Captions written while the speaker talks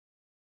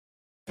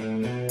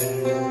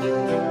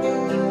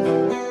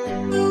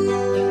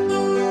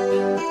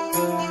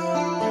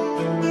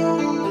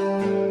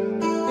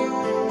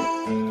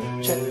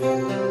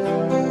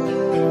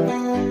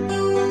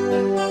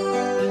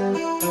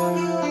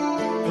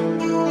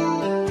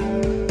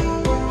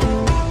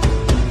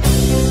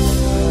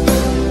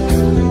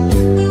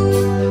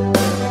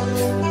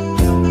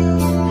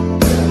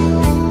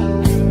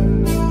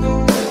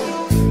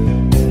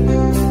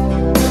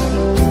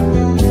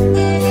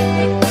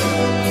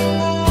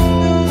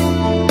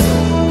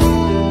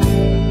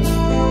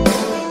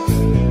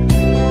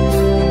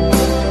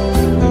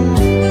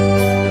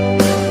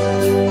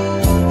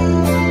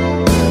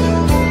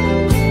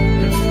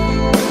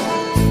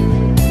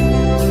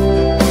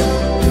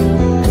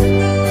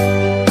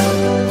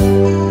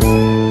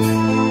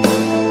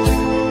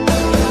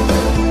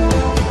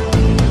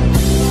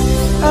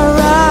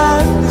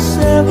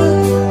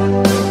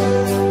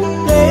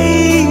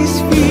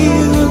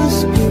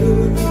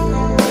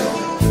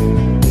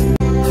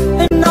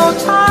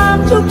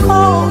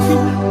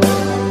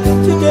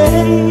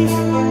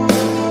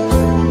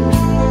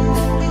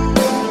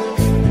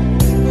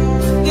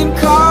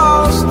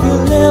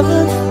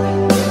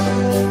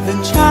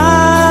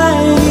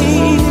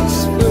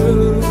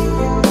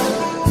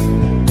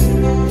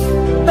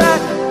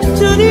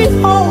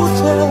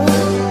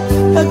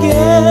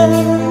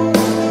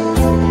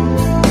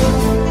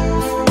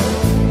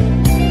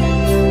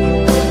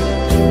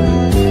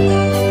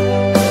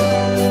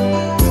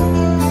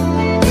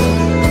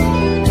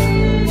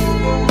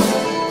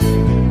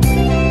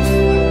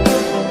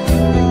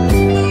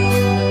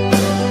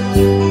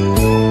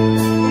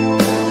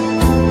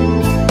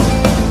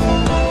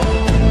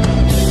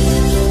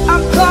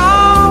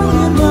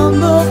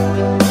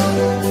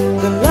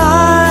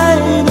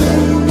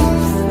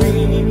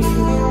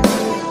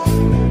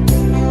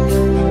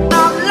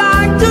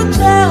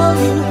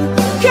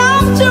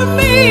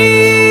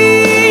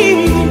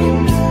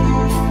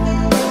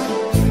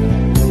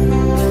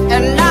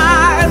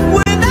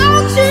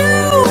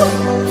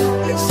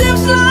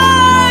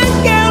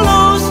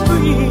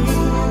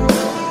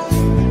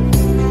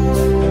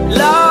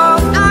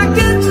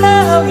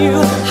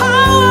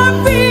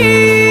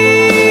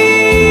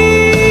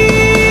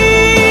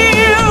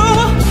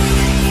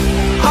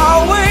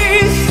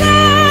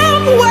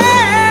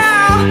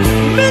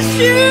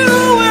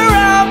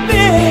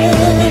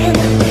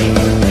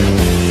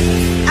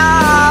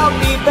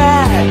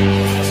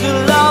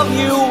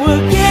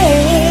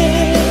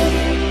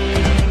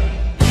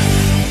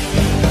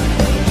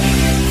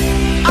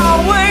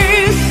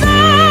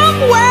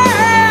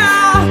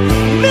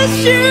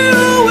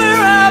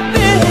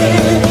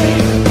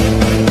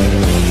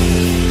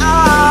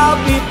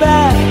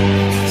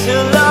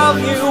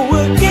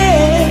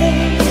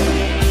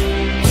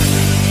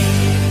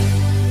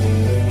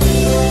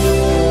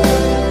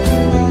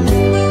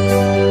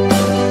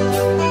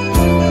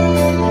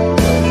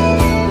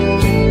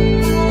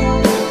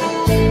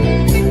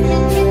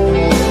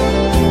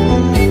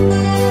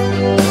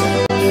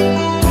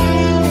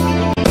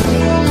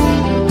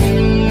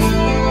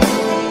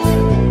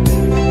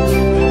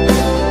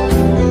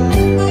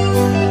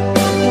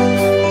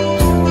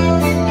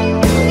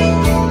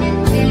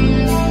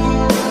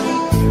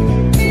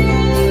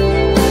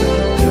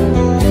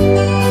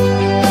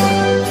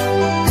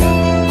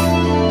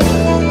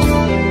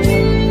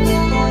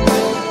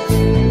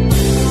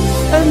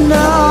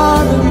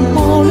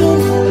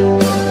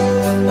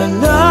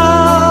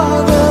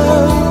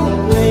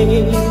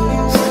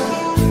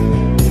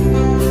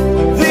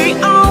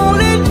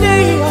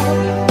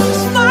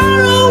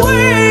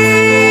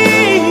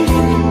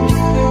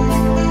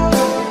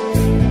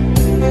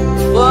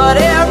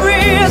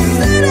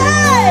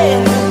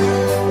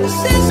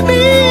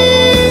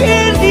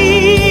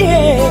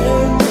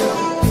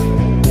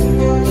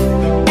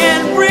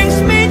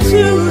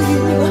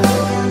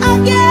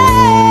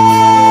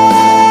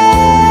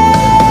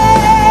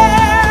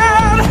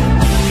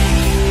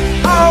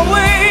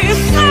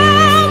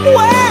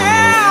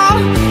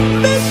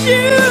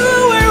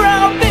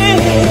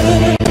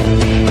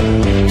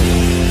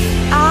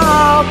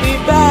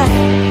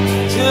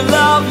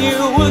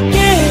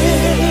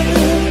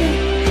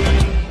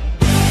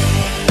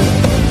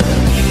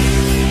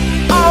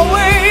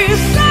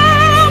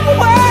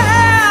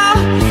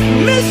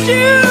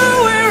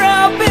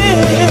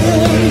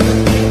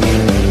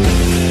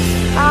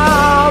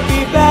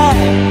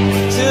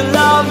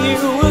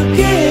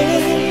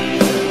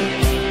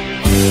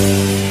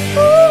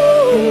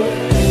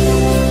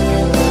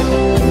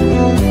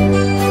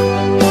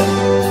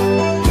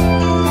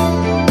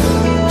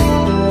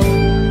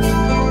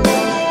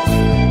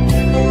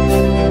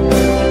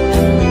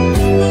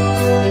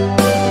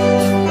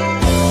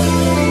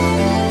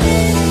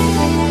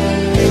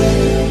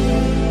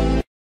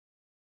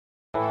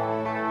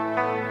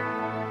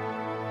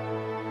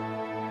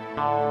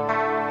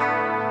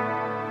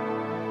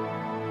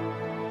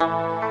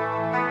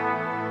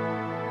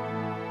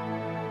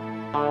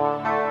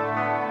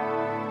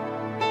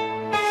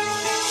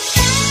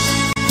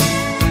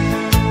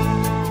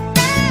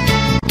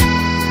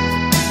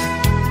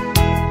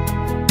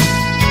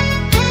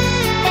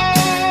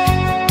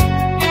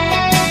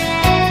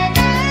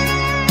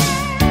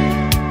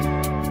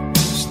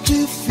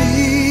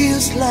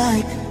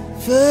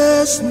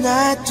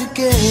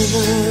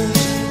together.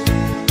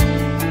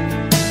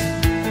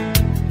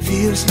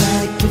 Feels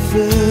like the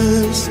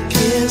first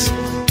kiss.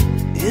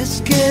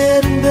 It's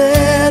getting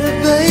better,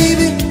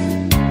 baby.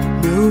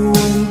 No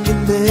one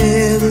can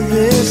better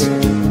this.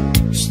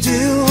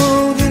 Still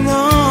holding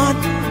on,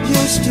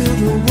 you're still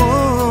the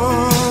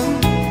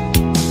one.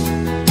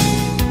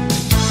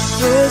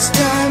 First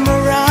time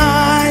our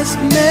eyes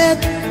met,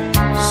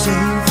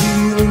 same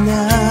feeling I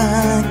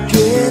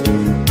get.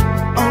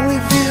 Only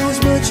feels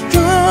much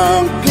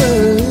stronger,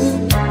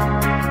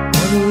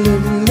 a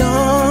little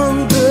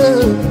longer.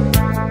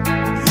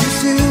 You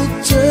still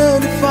turn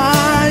the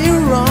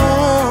fire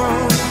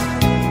on.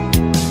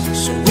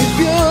 So if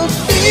you're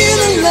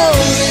feeling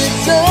lonely,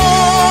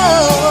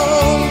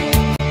 don't.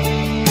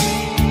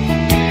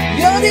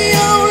 You're the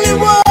only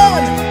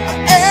one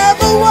I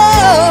ever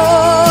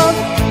want.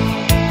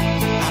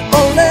 I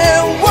only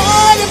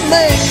want to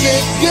make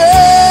it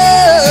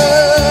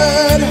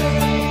good.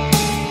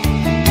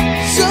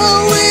 So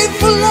if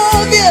I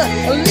love you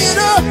a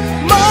little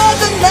more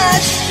than I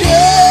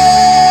should,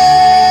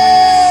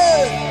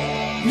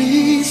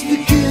 please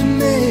forgive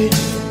me.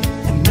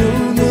 I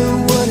don't know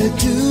what I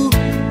do.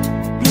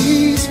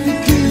 Please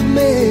forgive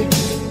me.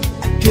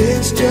 I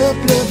can't stop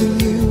loving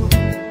you.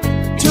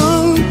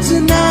 Don't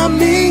deny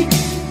me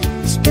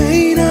this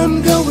pain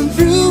I'm going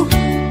through.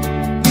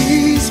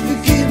 Please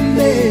forgive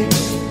me.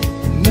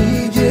 I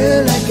need you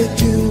like I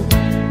do.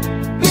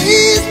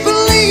 Please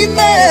believe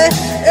me.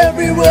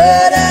 Every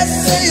word I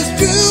say is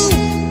true.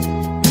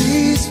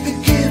 Please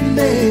forgive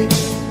me.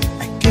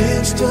 I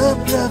can't stop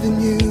loving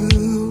you.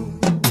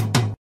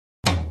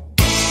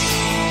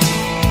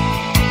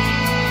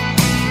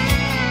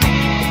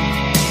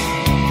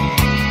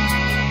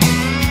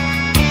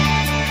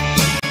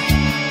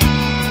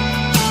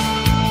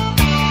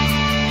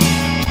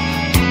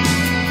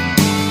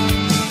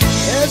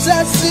 As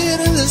I sit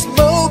in the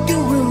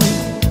smoking room,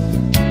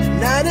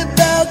 night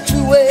about to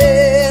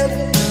end,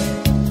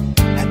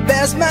 I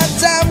pass my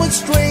time with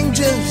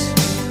strangers,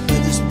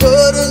 with this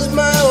butter's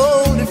my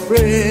only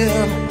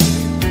friend.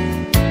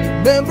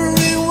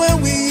 Remembering when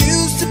we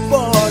used to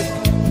park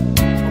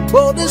on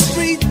Boulder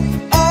Street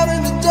out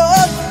in the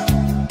dark.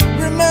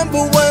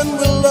 Remember when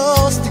we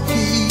lost the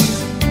keys,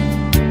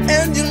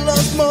 and you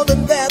lost more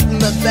than that in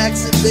the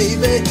backseat,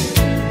 baby.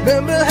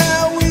 Remember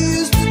how we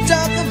used to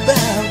talk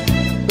about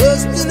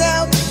busting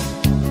out,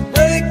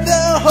 break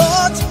the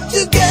hearts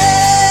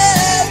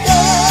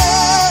together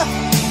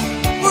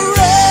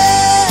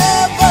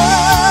forever.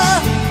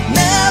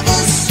 Never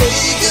say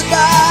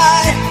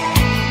goodbye,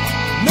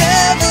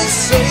 never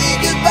say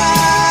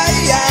goodbye.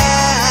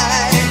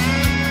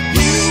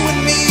 You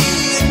and me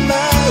and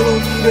my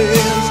old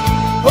friends,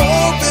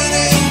 hoping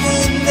it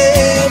would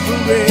never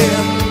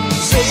end.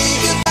 Say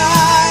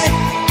goodbye,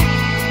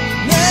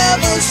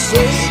 never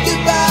say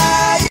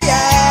goodbye.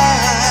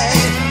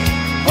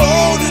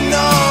 Holding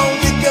on,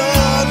 we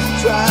gotta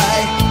try.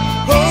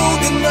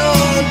 Holding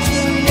on to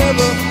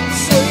never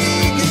say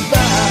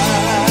goodbye.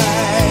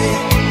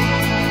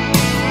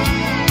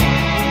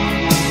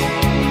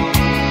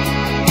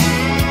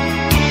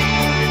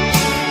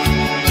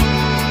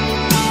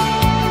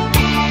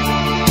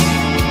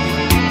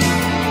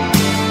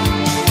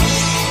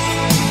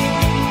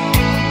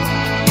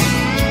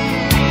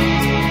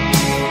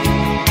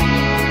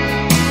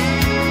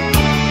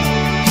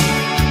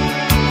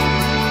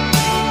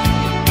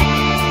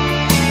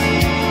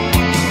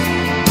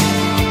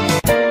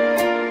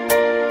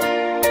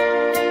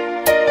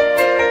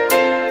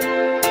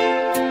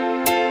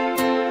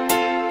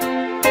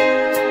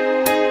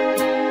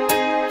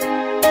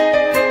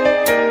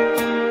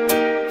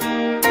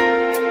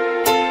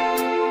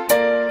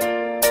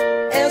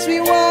 As we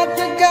walk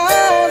the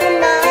garden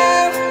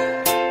mile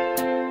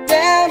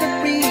down the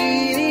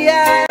pretty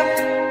aisle,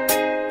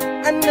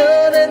 I know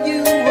that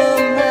you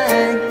are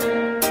mine,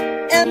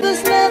 and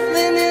there's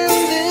nothing in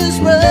this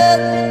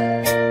world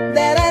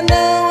that I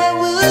know I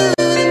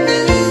wouldn't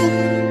do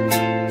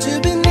to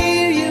be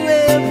near you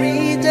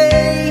every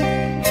day,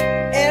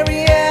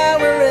 every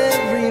hour,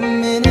 every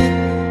minute.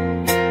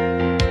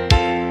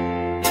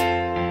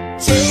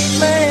 Take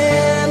my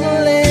hand and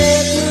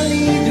let me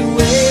lead the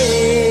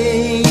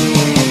way.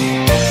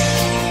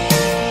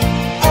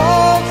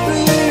 All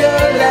through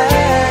your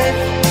life,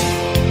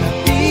 I'll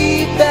be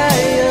by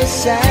your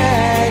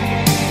side.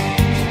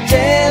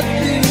 Death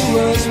do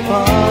us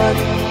part.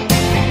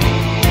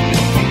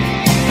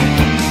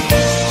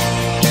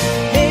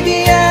 Maybe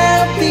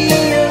I'll be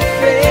your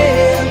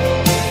friend,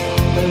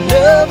 but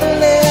love will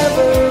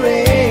never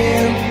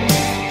end.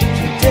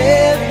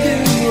 Death do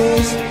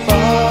us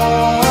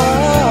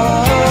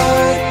part.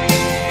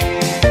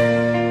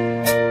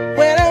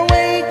 When I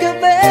wake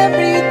up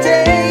every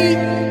day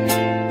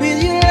with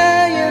you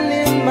lying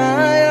in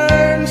my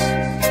arms,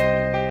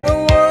 I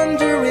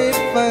wonder if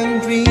I'm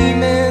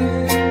dreaming.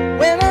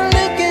 When I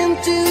look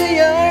into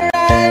your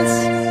eyes,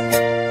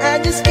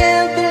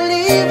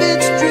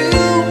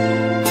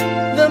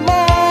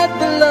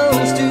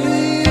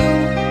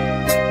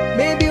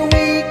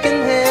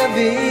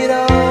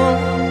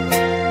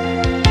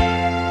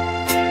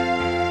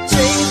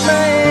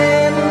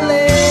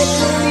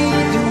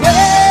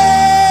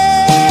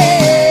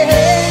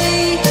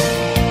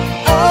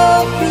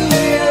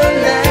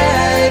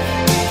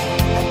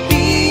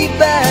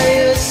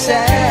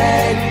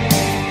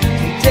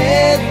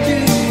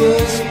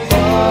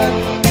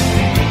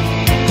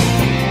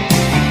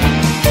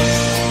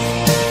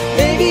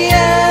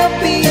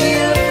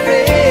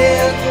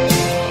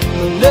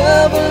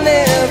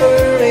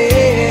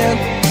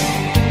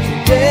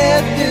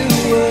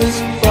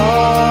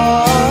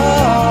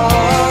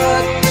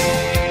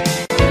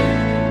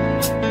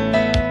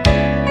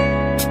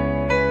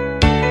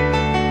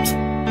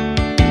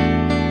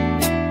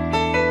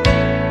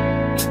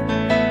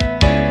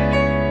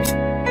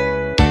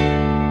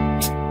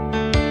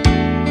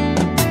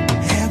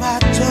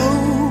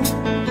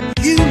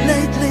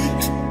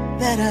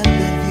 that I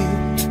love you?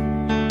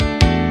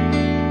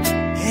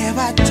 Have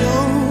I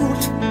told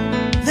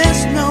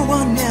there's no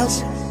one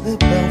else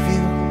above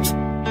you?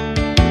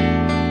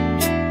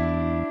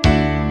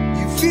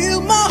 You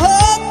fill my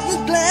heart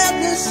with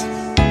gladness,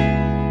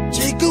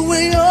 take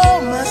away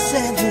all my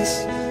sadness,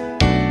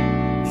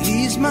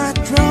 ease my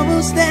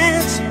troubles,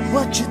 that's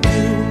what you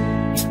do.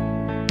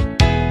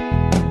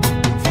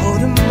 For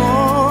the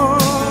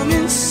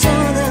morning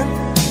sun and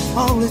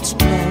all its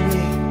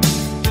glory,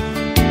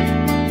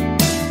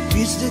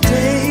 reach the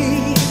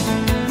day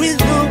with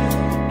hope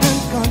and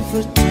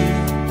comfort too.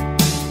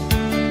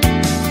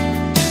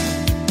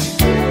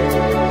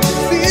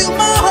 Fill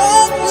my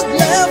heart with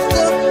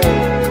laughter,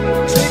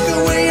 take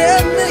away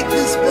and make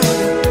this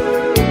better,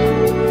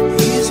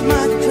 ease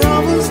my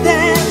troubles,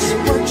 that's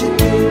what you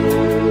do.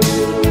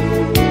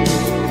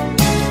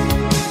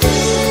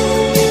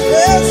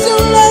 There's so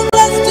long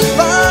left to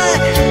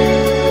find,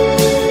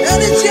 and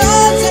it's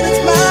yours and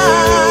it's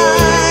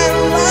mine,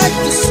 like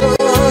the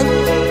sun.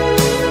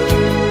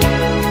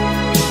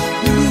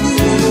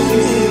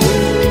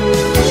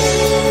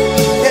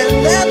 And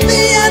at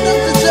the end of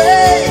the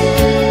day,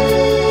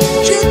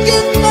 you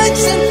give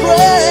thanks and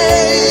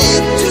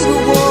praise to the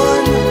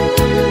one,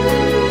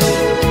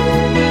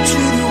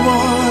 to the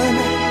one.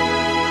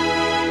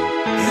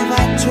 Have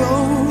I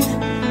told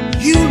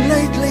you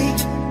lately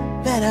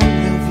that I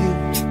love you?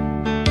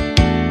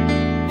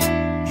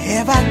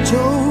 Have I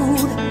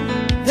told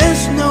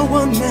there's no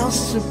one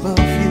else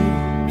above you?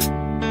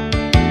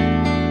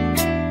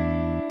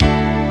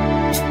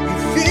 You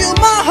fill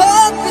my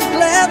heart with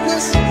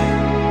gladness,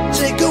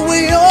 take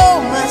away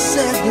all my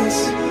sadness,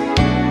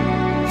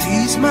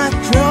 ease my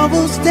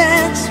troubles,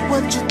 that's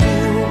what you do.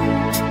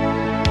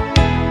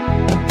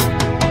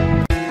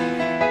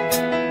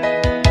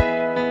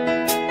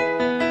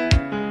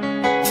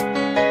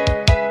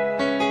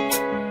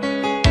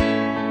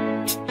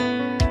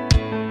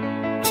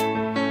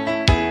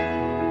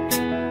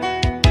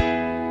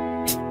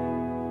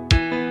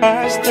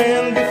 I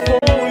stand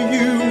before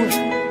you,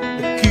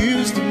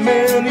 accused of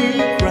many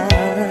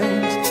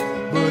crimes,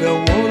 but I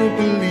wanna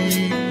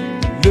believe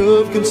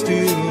love can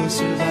still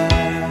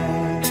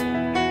survive.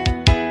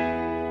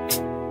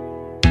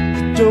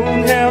 You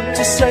don't have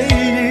to say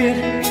it,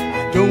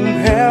 I don't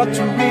have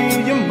to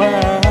read your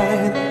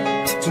mind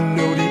to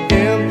know the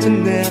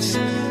emptiness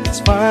that's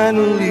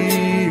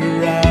finally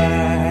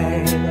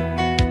arrived.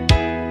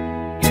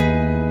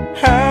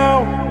 How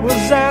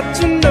was I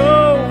to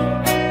know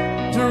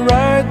the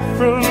right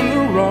from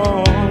the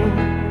wrong?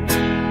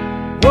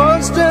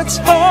 Words that's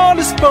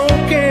hardly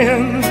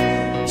spoken,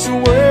 so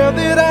where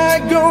did I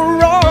go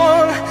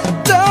wrong?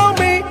 Tell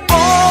me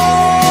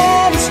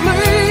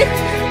honestly,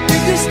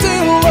 if you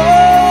still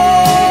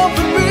love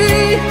me,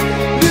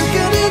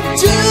 looking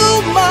into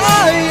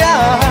my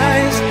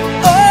eyes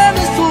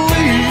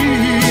honestly.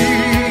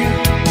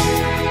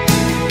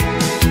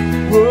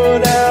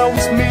 What I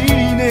was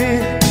meaning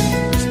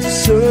was to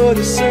sort a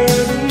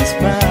certain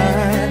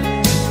smile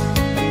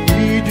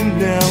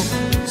now,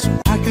 so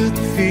I could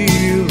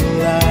feel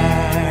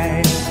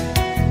alive.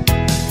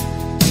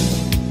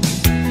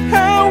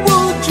 How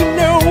would you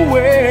know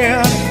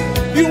when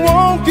you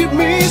won't give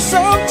me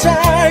some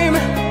time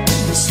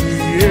to see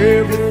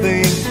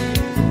everything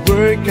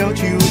work out,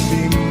 you'll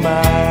be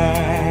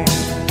mine?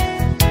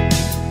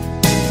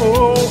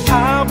 Oh,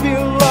 I'll be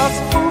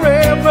lost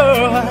forever,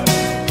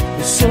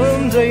 but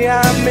someday I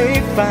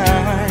may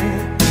find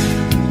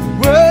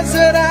words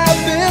that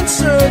I've been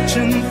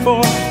searching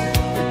for,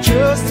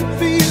 just a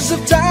piece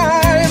of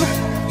time.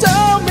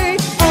 Tell me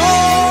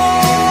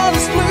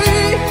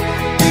honestly,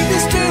 if you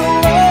still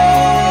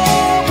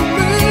love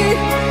me,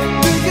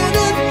 looking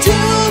into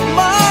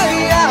my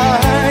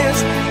eyes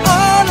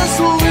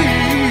honestly.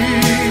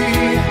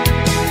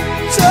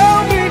 Tell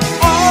me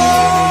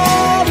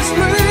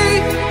honestly,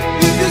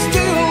 if you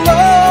still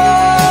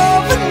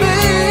love me,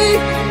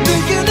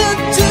 looking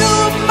into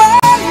my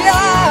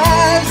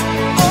eyes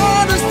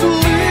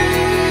honestly.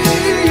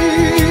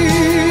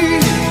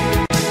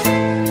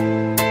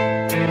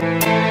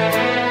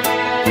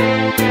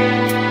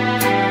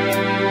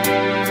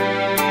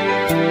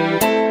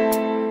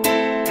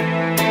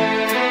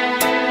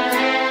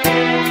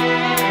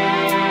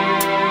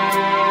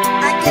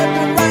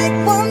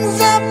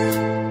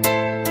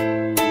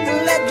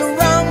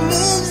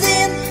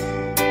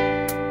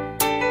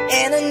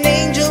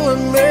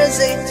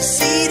 To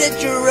see that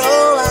you're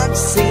all I've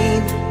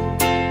seen.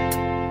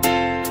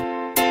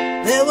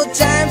 There were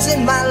times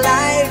in my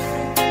life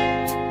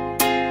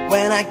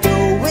when I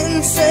go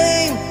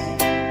insane,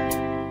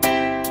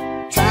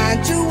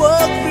 trying to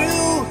walk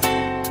through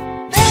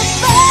the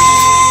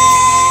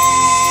pain.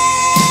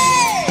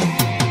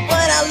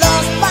 When I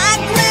lost my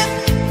grip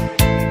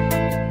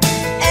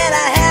and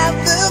I have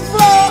the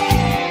floor,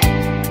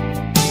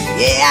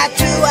 yeah, I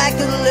knew I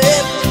could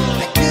live,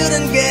 I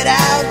couldn't get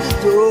out the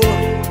door.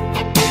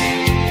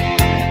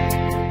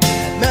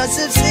 Must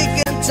have sick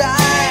and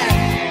tired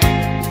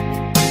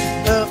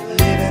of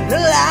living the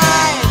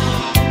life,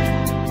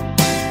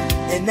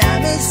 and I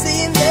must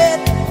seem that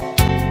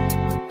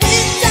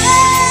it's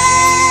time.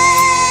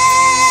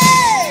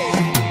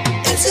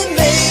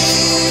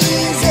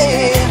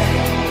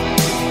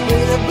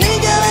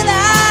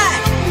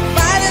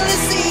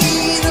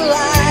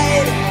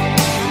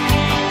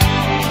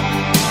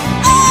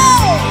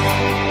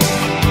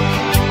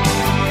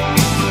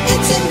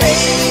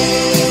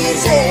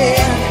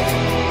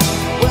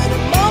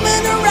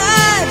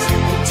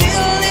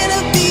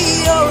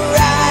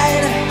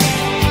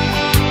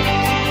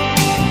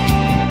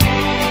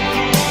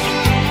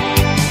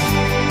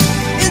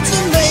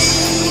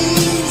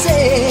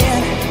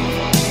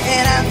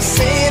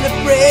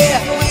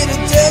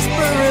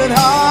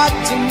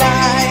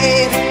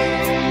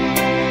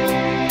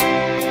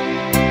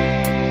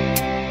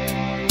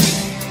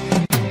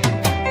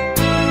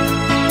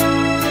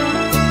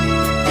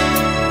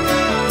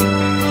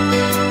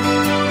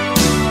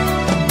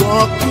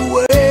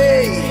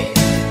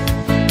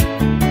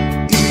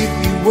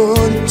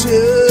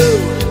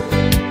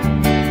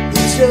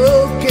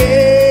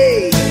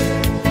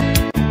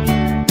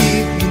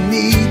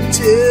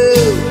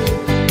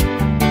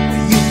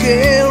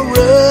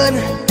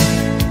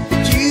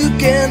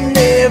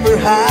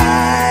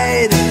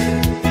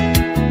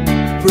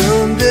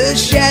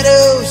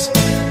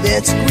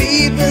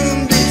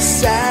 sleeping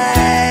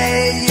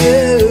beside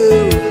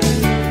you.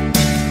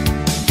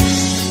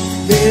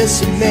 There's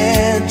some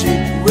magic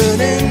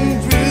running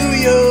through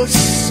your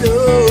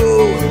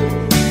soul,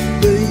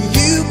 but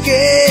you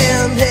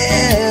can't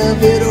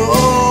have it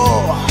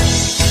all.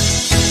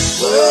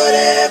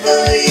 Whatever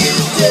you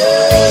do,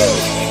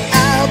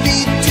 I'll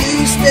be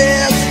 2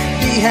 steps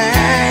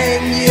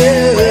behind you.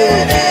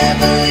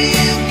 Wherever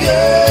you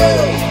go,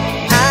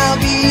 I'll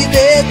be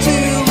there to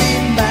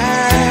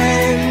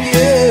remind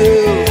you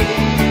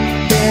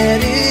that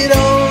it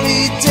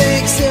only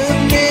takes a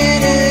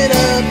minute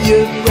of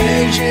your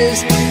precious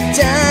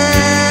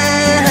time.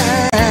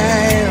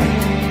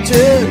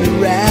 Turn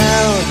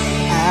around,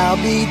 I'll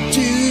be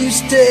 2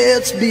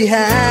 steps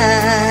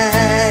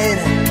behind.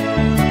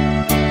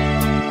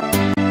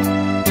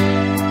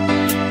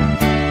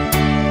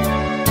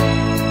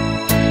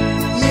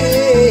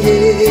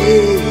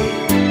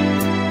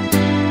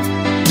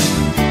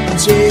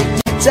 Take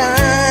the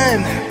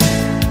time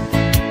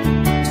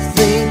to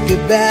think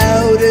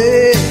about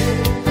it.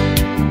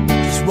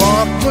 Just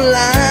walk the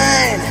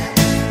line,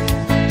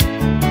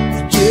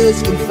 just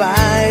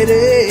confide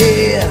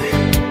it.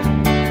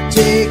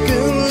 Take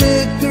a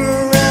look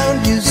around,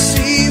 you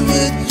see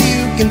what you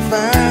can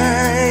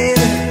find.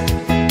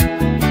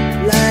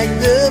 Like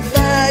the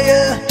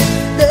fire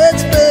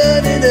that's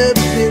burning up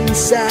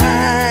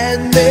inside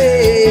me,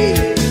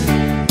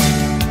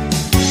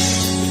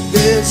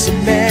 there's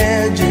some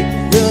magic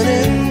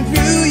running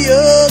through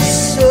your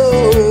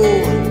soul,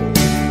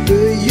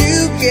 but you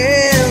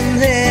can't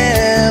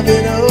have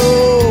it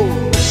all.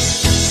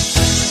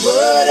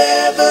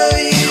 Whatever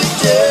you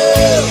do,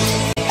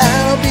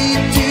 I'll be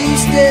 2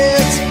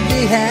 steps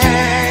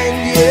behind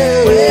you.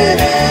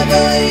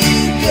 Wherever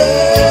you go,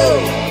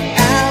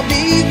 I'll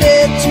be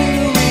there to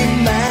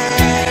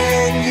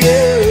remind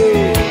you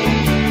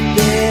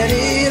that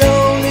it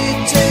only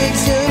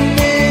takes a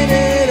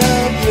minute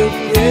of your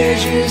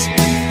precious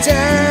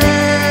time.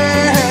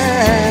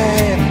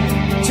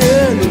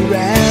 Turn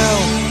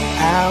around,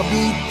 I'll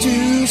be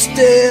 2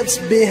 steps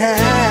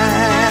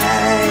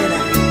behind.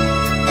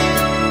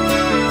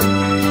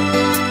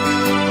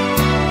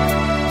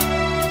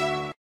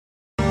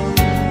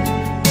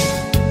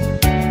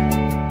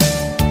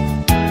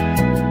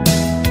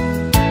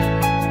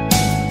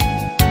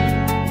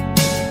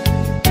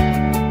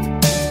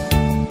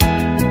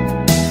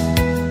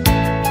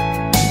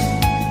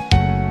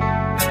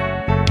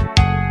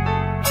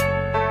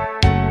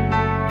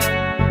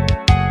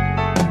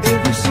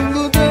 Every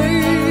single day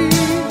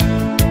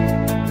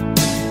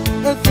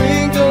I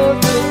think of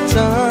the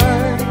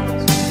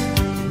times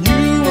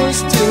you were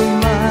still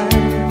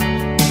mine,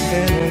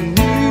 and I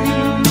knew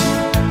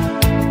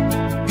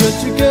got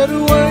to get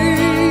away,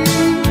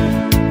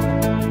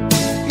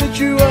 get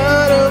you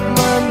out of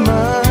my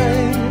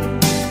mind.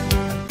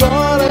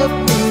 Caught up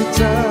in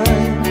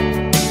time,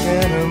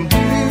 and I'm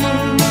blue.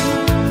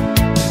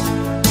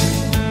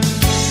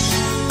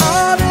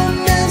 All the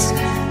miss,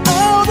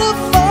 all the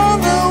fun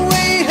that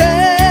we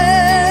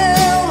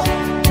had.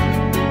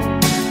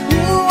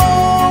 You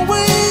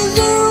always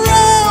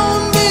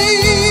around me.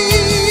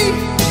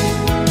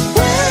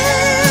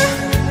 Where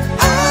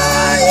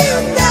are you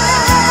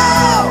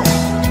now?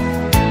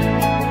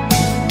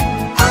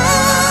 I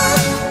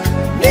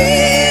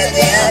need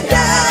you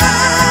now.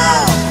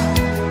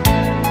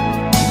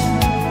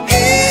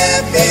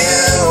 If you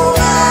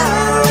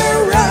are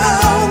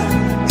around,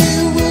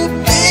 it will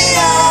be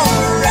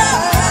alright.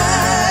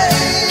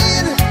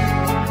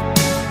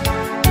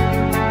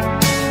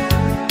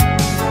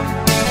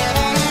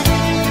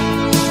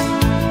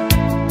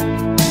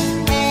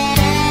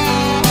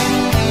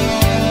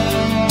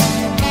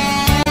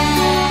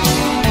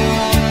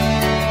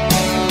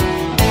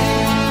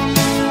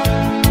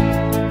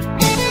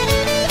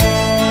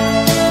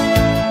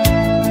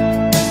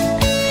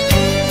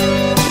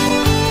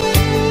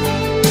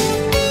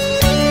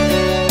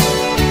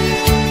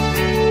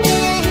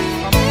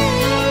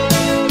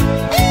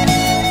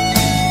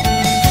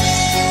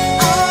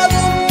 All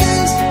the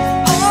miss,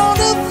 all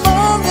the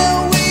fun that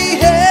we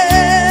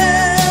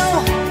had.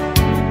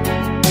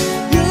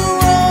 You're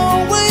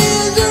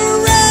always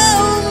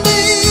around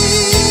me.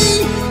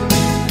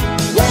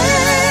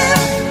 Where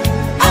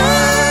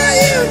are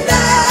you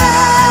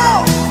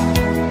now?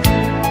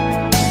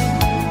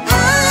 I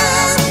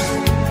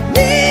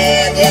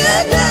need you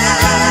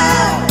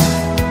now.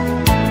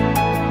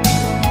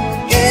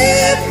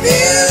 If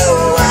you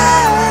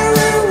are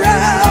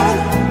around,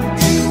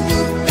 you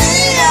will be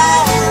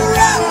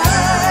alright.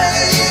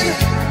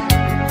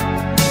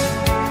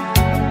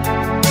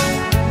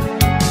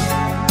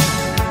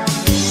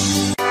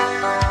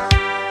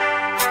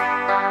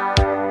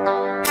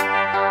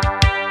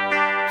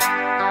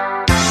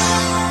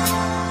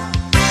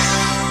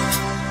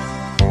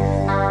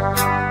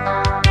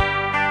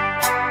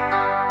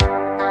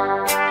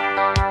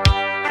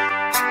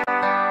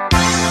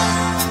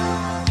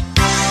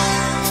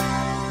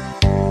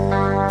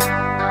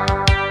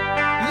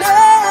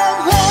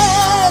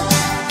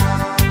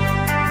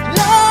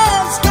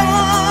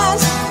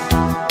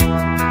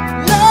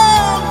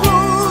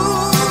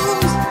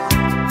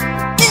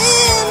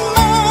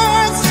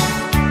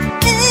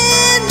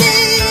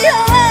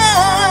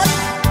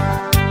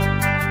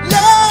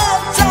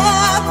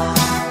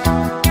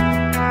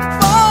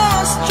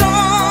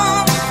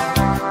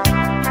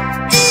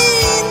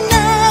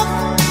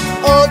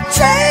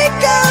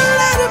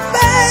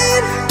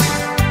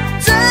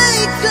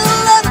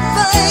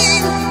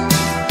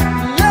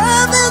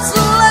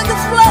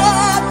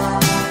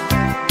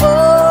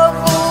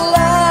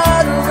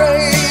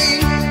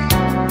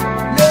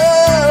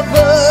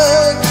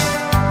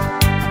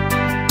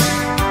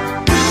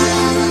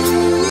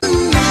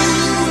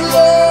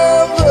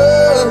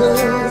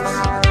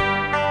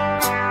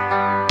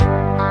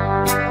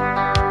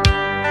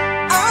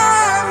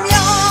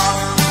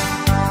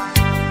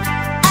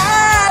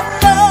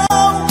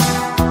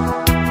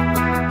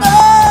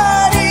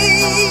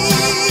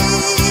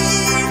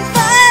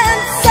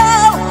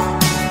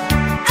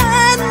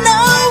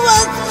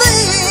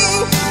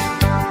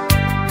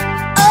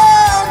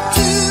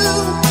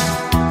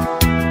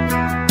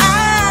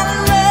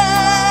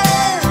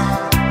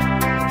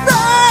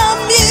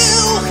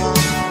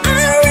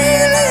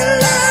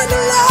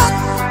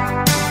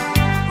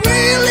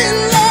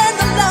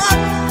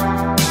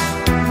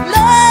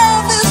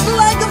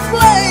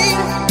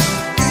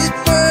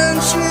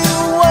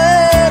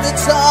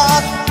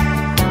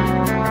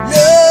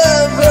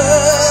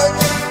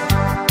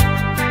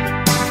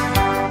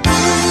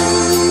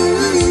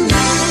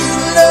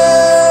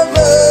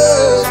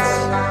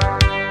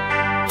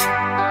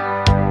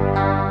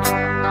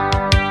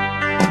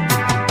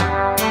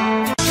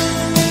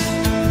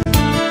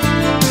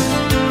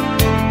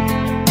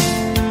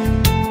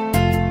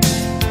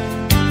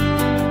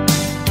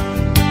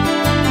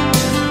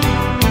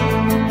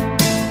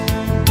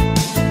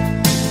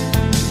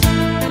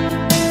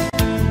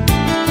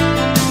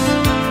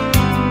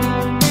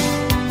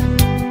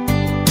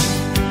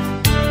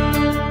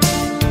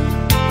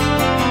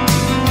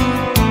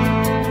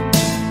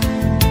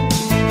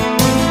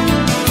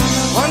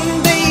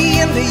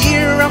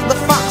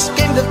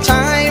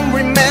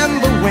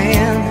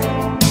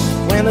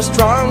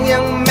 strong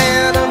young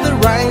man of the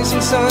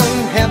rising sun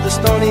had the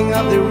stoning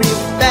of the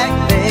reef back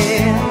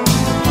there.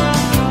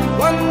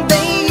 One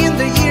day in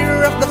the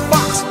year of the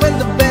fox, when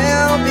the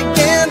bell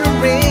began to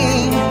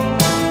ring,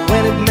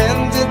 when it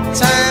meant that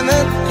time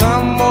had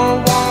come, or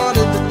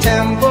wanted the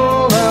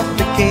temple of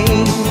the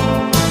king.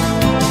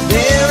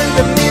 There in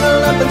the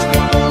middle of its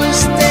people who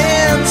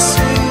stand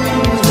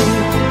soothing,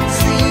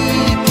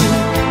 seeking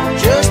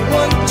just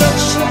one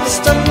touch of the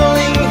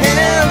stumbling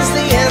hands,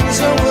 the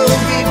answer will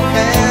be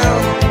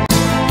found.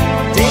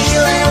 They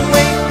lie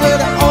awake where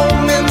the old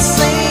man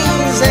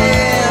sings,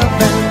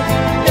 heaven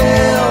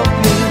help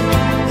me.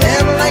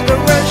 And like a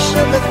rush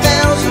of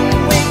 1,000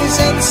 wings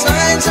and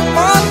signs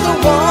upon the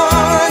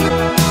one,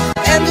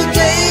 and the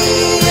day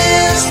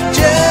is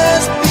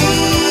just begun.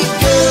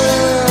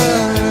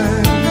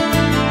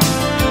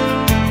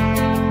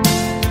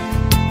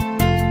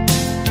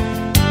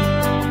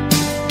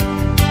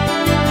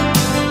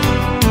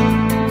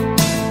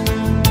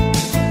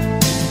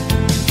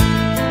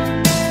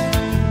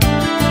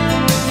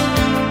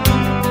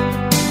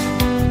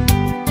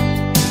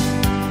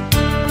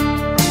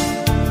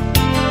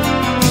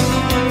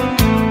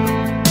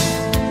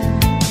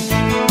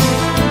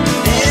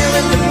 There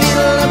in the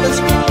middle of his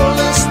people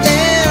that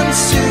stand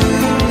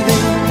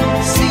soothing,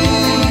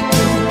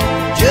 seeking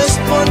just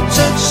one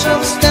touch of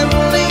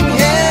stumbling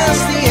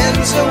hands, the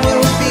answer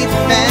will be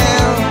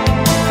found.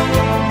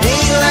 They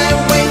lie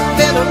awake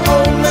that an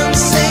old man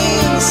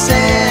sings,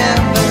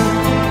 heaven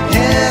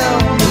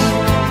help me.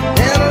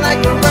 Then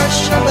like a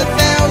rush of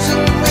 1,000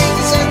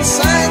 wings and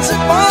signs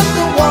upon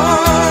the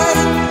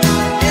one,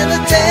 in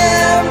the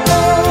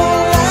temple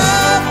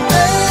of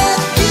the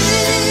king.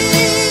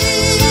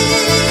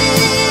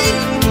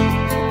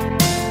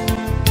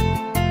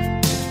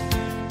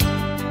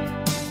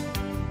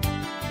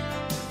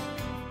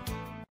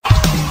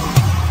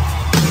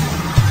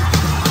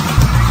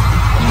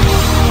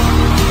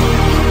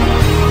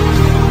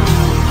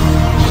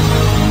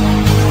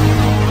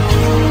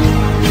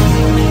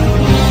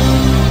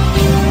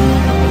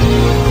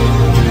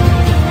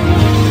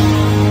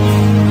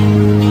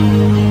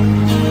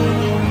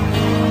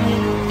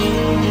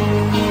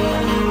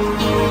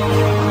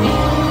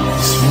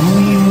 Small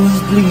yours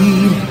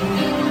bleed,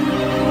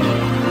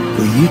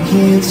 but you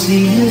can't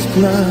see his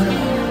blood.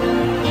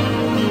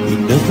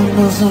 Ain't nothing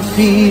else I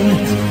feel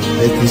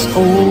like this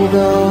old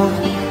dog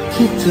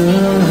kicked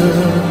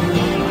up.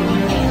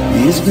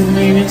 It's been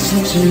raining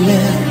since you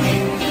left me,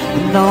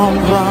 and now I'm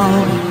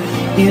drowned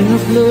in the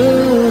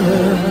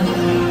flood.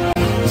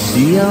 You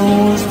see, I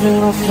always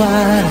been a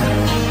fighter,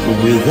 but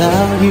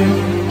without you,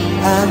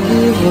 I'd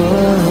give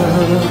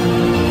up.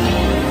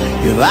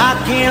 If I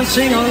can't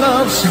sing a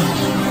love song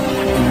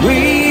the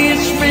way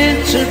it's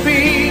meant to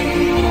be,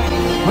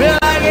 well,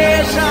 I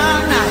guess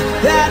I'm not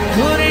that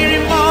good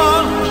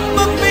anymore.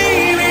 But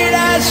baby,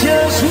 that's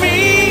just me,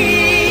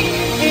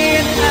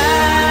 and I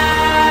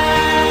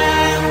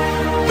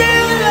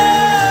really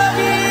love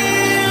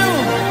you,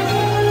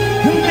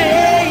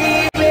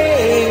 baby.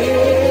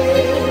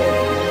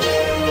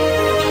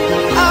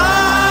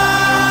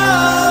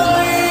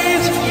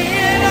 Always,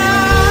 and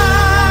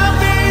I'll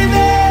be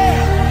there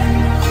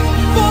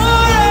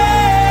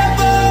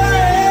forever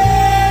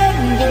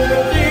and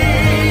a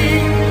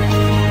day.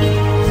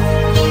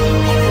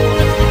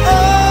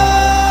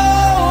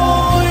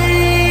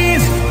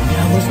 Always.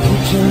 Now those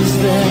pictures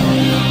that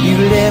you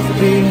left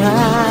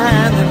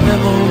behind, the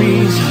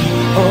memories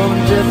of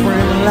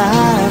different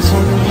lives,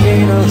 when you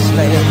made us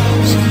laugh,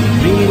 so you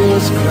made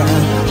us cry,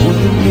 when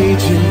you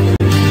made you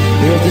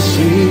had to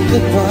say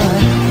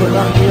goodbye. But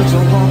I'm here to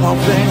run my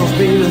fingers,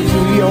 baby,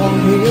 through your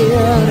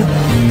head,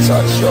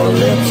 touch your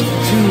lips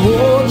to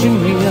hold you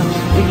near.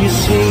 When you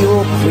say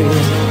your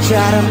prayers,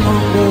 try to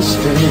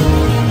understand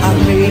I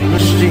made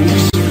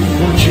mistakes,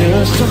 I'm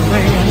just a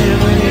man. And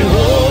when he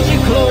holds you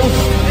close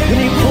and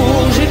he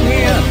pulls you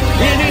near,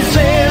 and he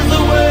says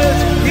the words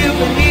you've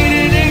been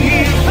needing to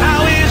hear, how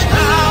his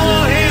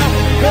power him,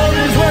 'cause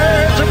his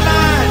words are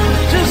mine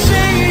to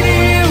say to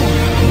you,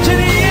 to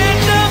the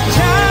end of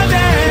time,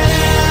 that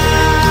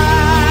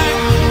I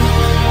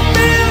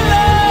will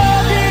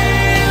love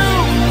you,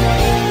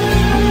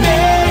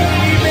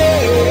 baby.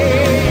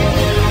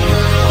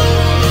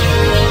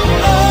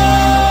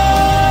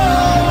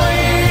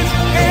 Always,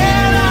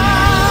 and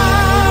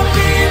I'll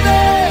be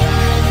there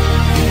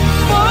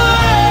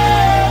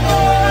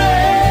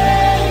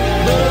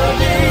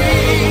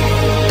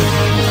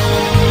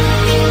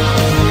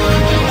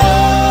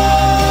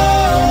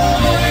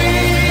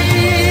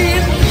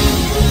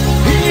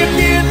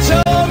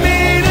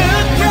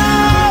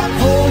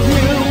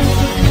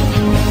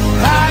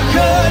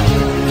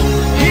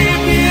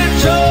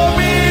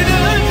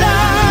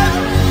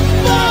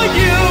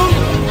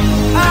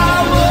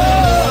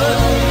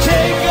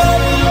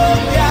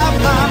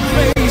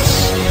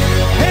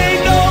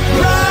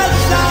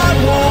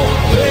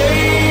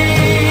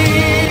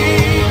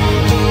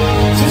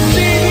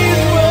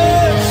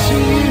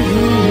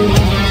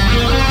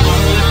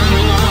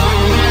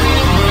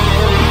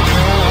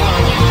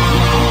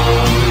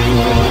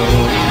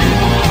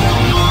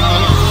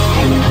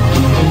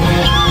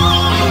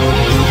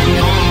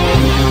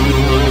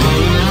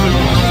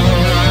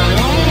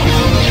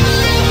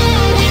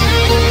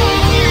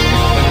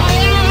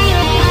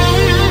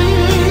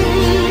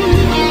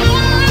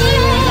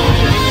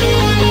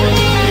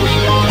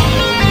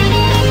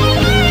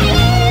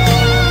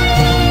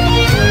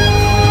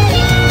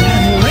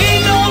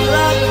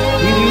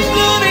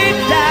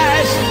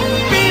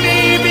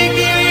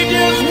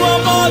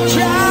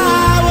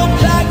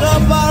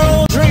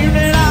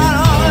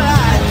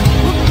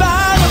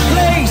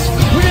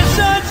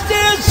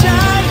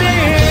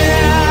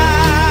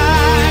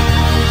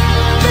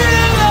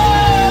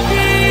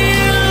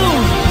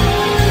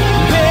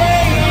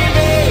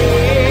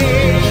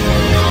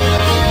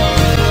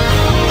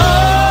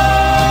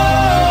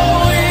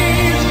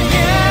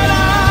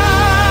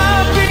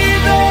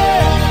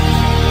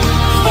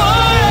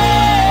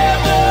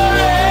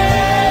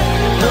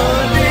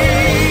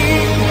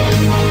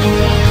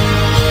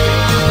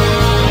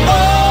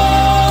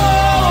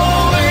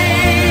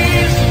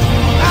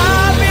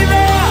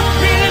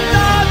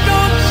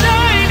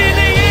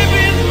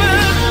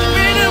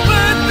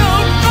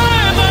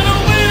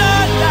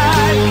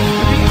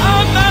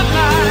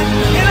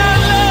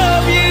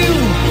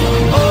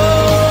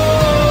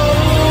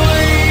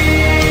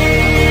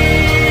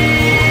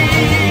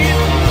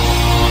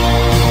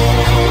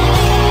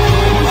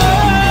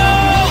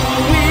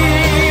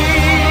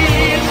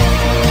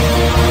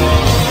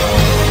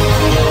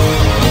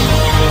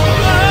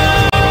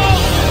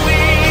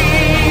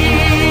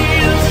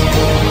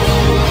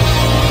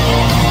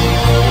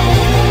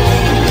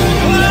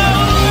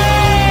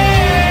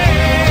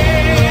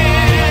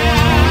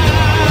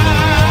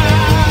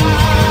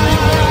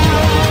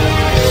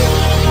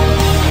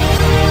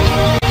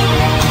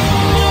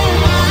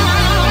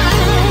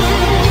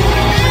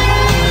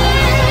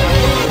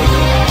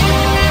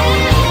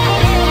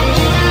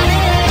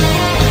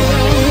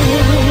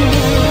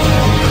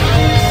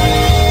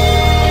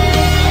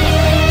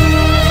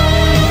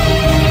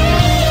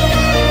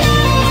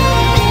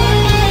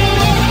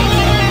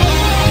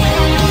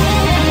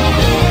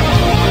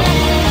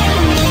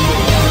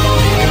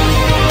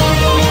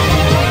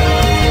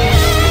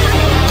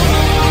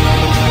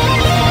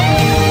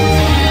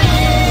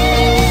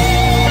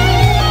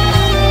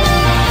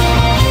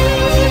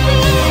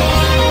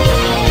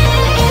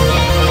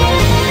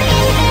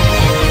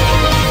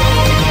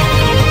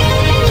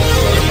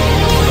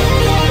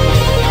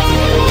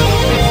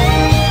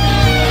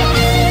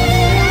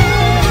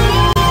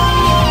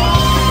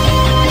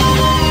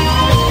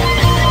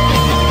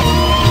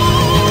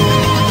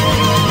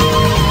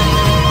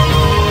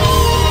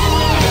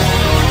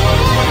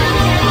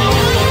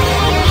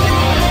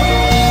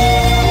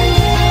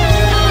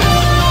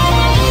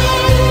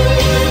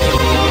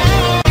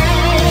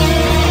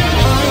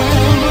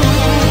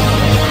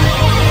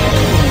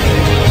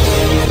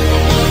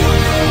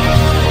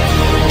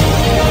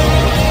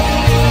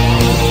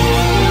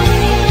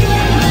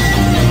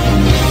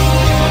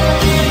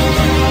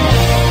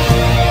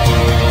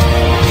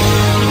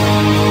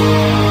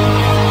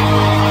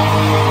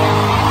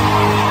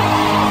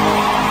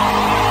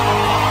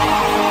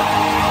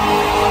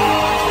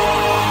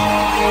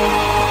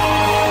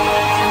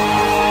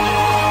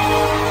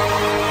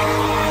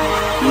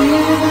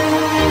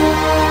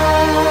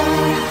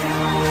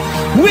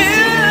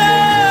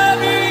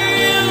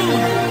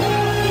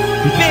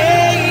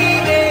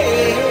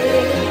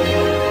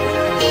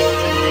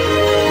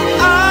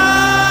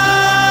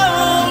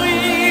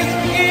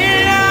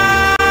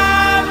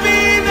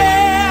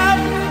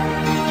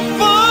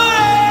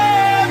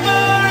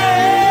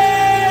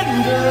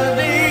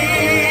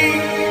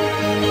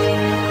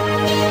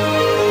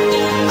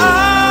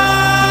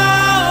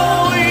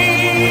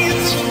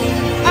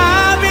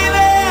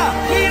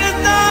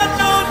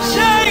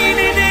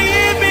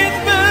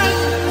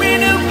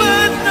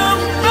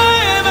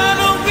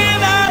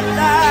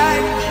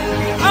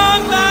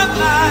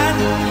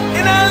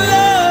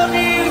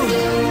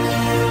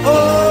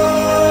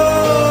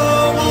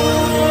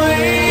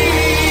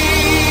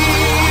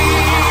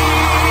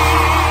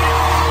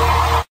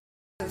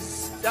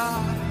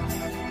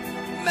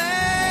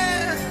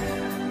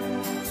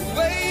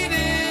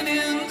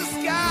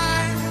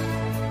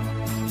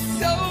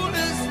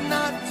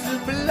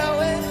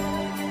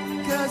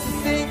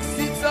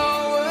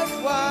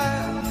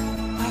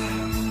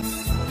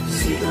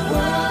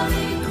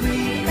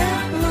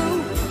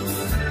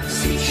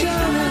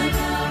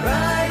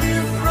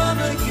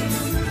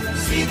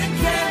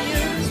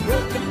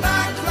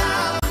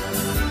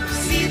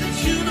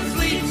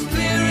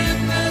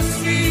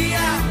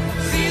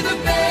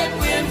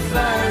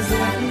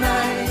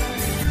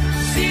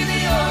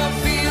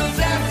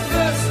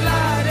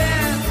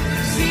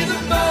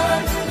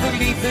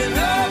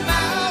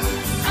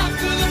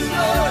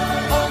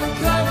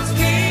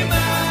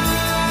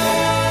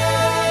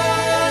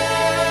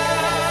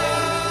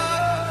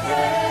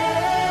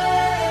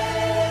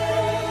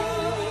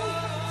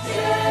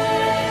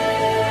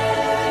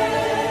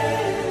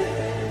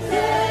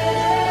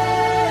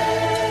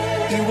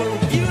You were a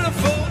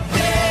beautiful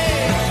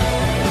day.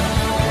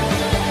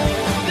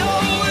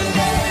 Don't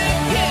let it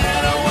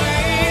get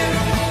away.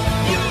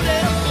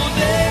 Beautiful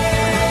day.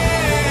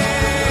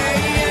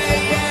 Yeah,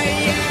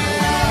 yeah, yeah.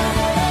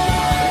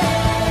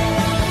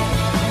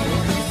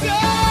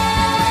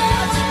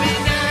 Touch me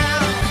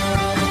now.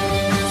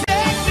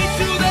 Take me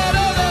to that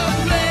other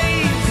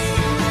place.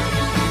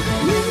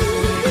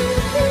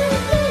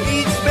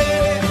 Each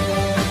baby,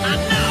 I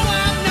know,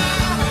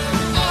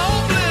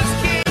 hopeless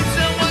kids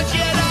and what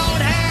you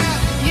don't have,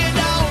 you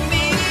don't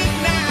need it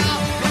now.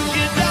 What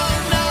you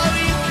don't know,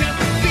 you can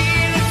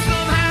feel it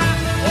somehow.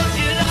 What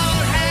you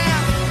don't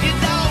have, you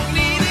don't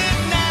need it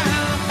now.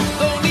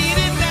 Don't need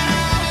it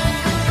now.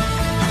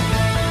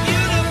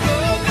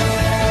 Beautiful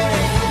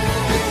day.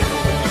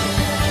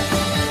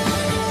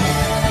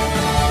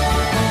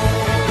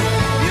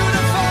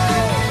 Beautiful.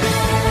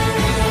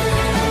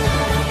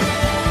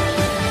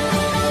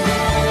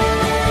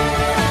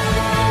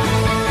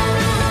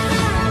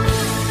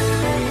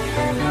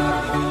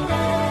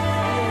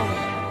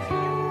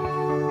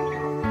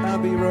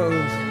 Abbey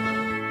Rose.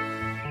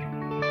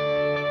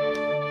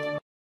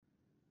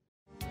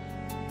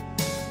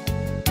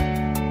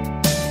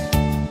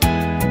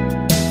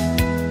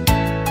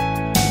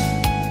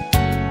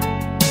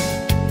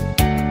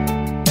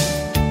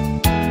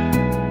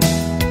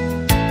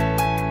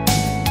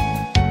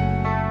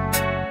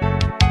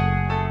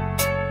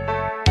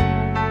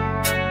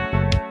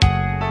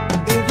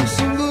 Every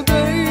single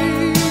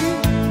day,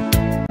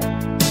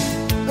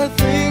 I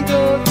think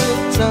of the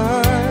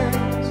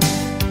times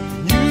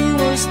you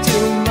were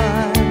still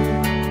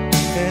mine,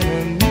 and I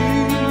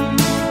knew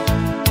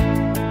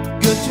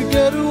got to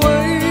get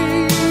away,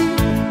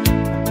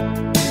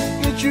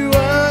 get you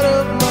out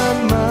of my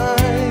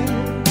mind.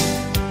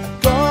 I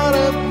got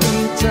up in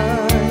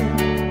time,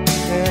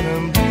 and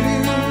I'm blue.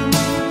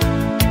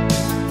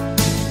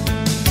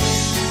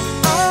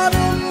 I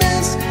don't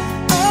miss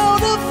all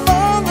the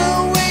fun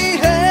that we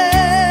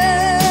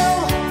had.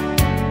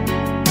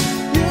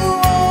 You're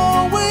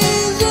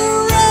always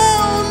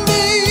around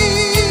me.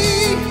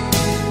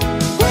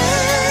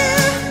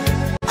 Where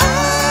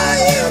are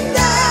you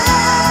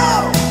now?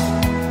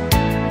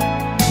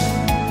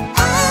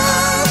 I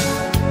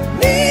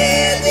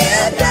need you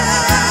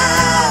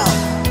now.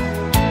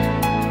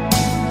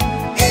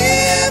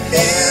 If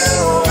you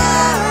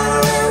are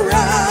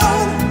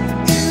around,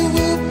 you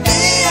will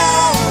be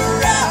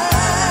alright.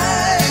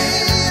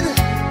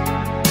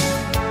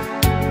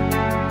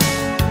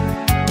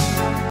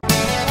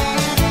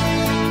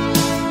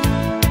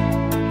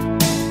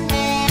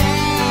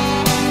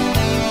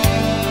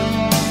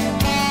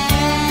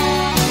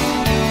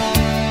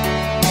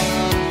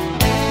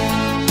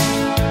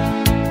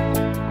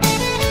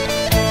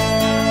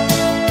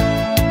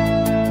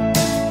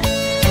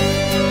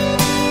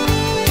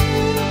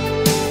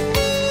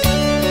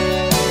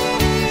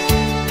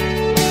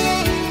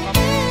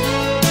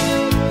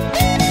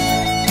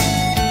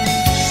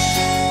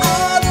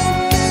 I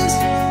don't miss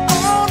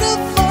all the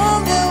fun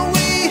that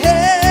we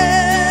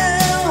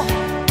had.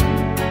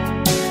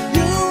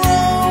 You're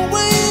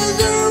always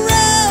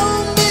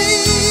around me.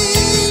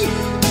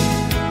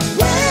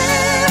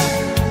 Where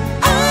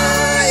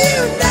are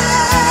you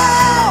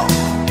now?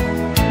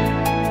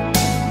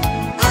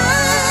 I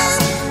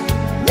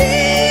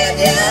need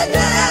you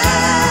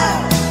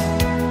now.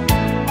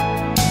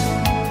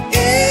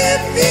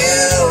 If you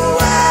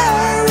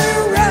are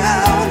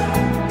around,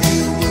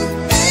 you will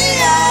be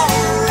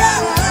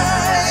alright.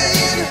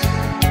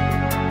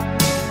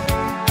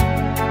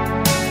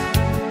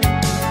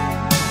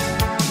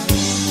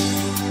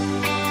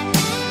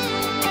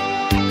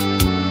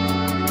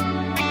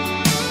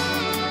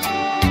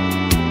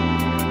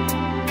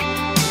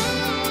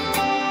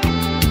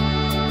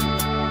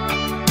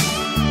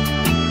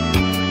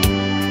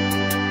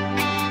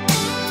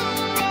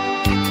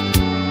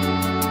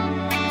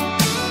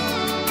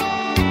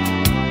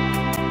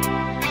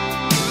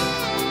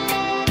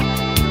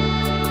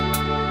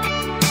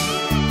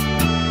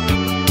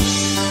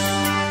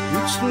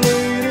 It's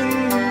late in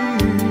the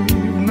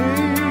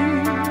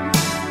evening.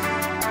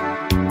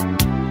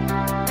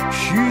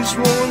 She's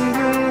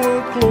wondering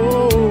what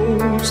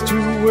clothes to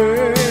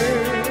wear.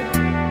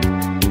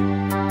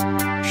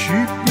 She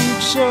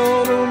puts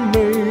on her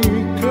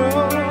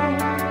makeup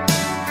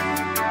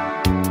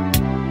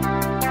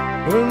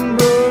and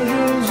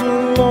brushes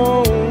her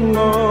long,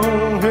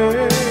 long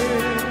hair.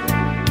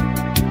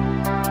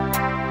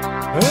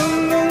 And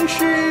then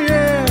she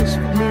asks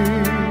me,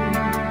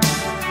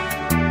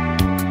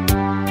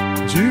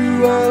 do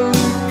I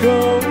look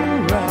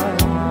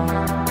alright?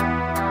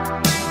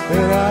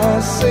 And I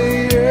say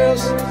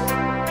yes.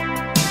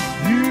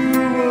 You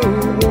were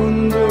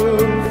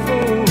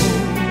wonderful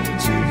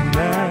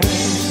tonight.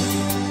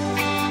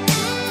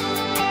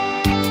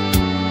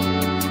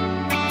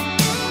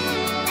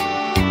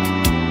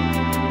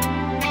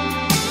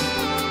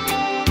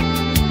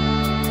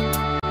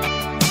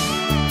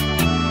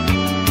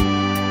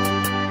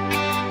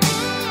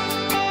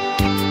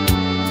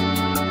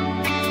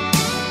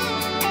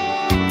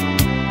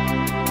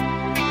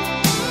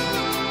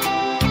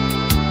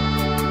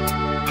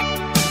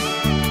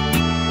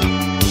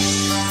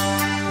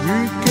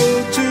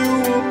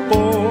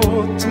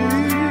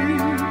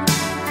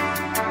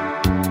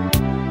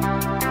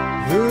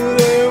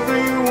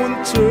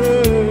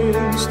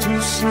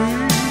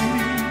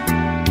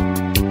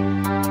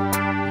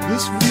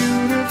 this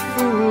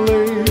beautiful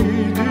lady.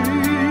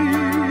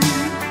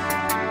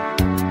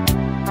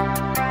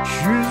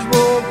 She's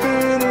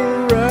walking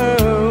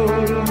around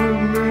with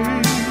me,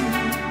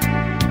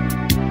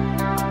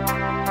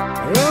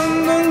 and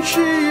then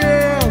she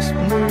asked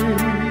me,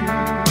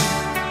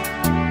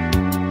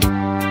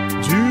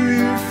 do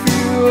you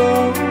feel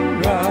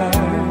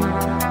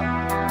alright?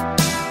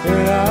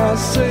 And I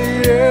say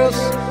yes,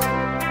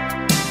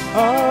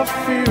 I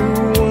feel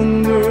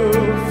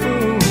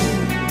wonderful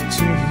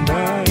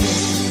tonight.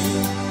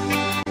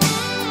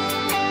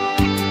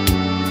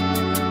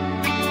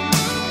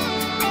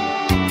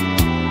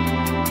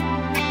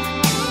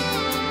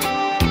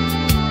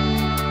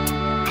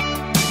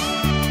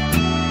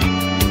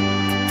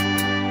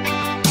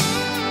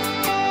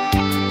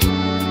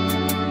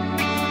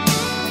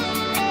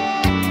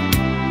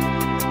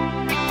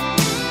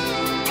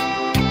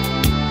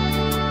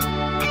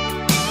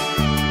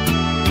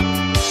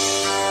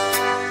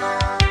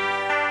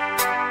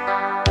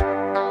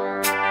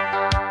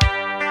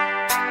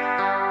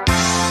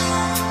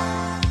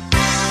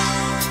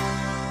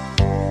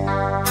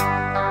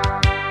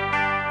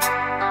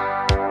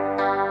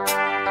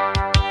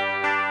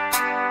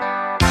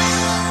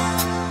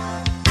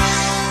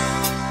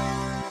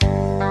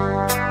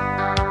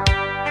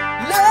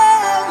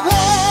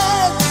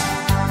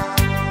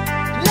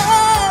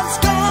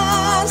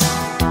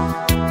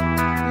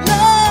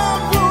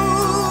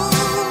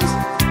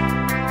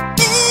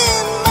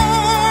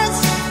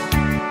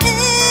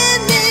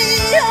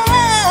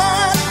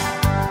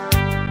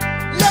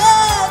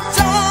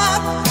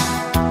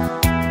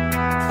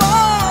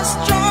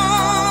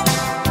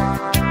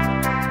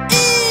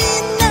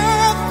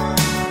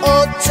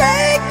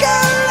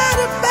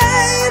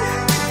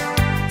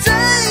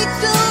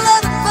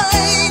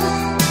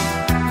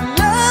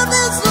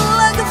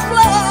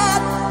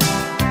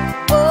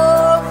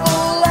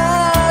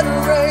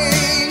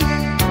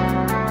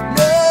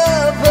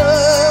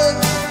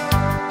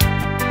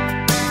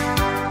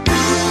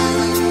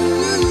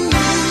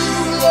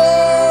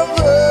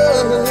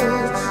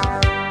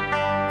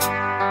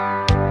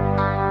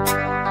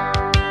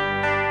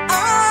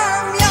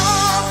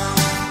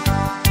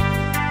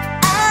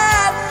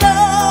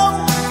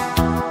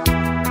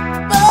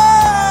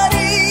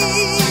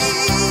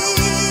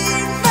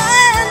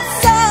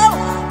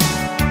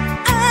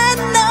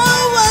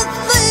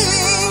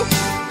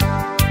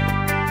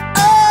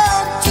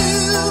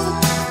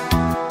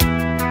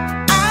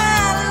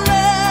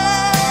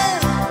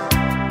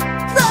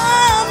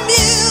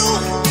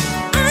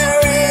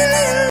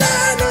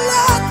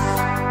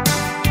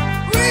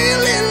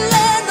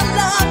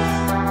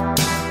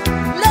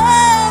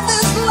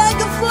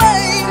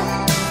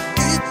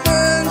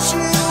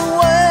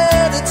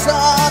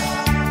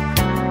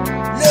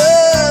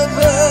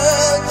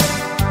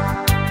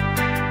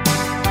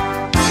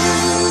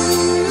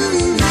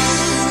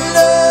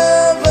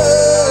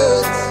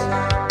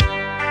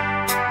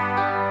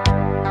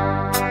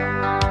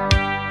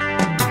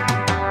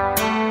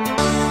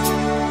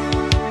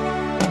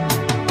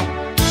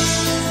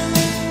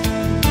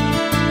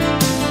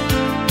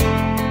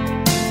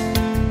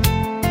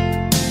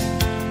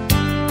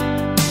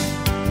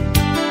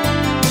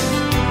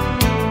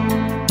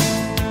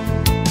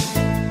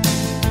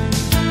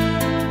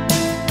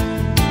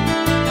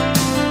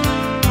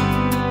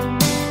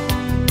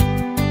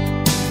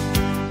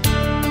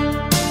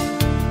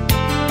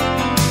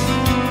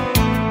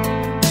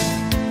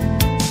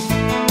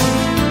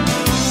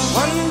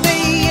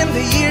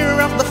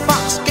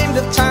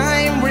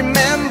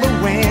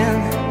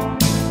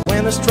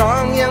 A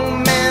strong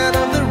young man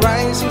of the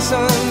rising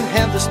sun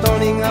had the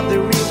stoning of the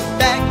reef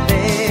back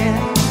then.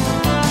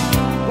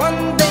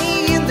 One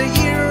day in the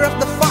year of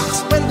the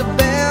fox, when the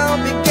bell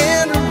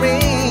began to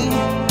ring,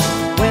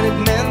 when it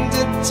meant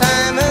that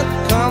time had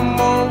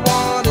come, or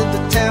wanted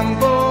the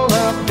temple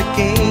of the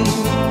king.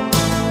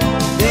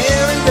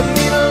 There in the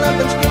middle of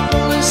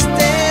unscrupulous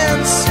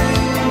dance,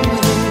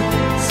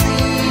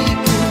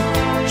 seeking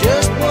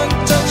just one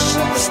touch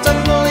of the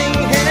stumbling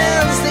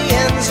hands, the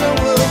answer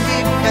will be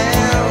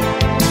found.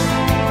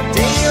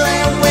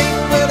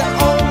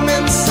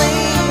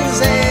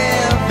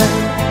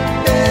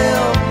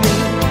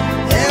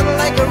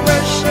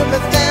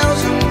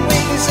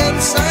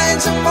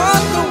 Signs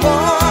upon the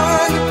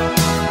wall,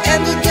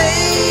 and the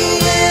day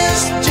has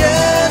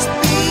just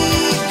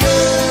begun.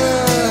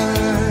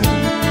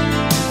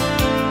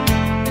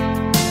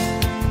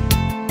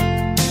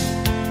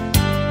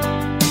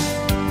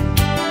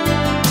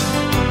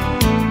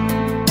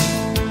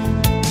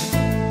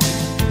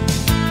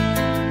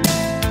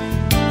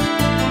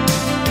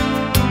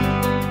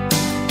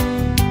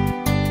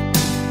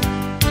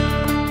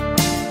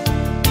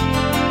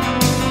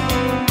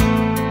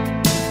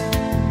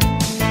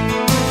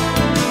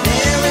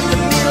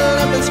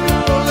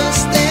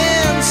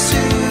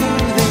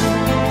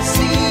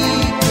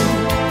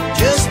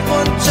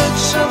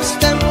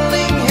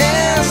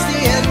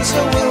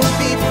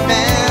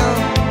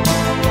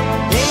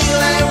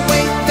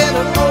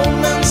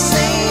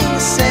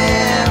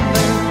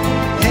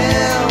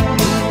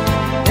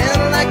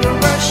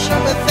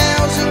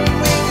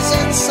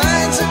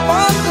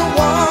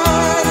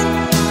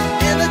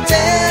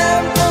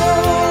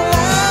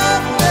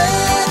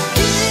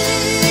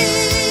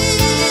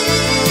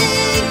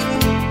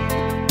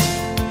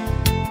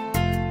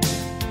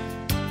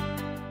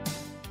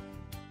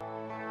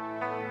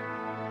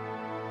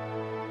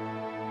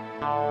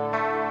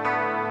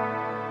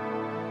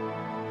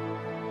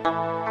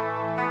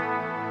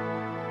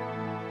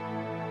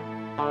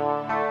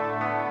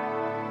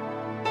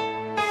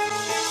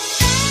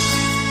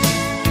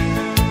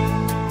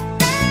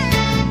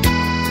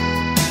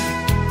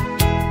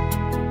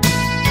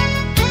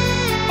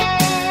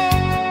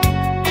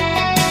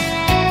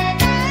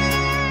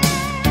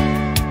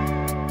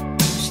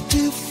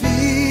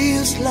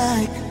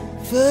 like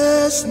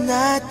first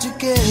night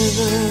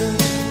together.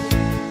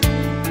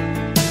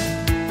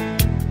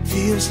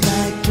 Feels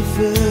like the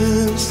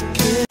first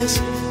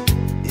kiss.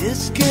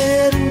 It's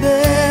getting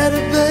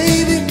better,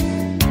 baby.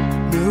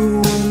 No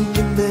one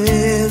can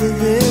better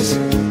this.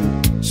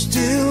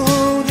 Still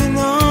holding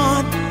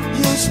on,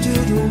 you're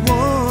still the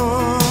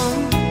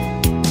one.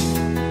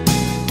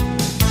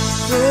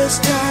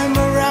 First time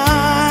our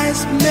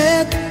eyes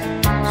met,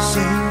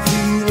 same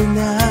feeling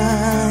I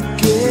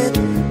get.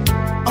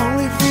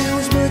 Only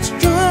feels much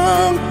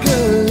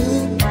stronger,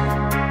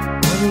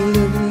 a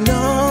little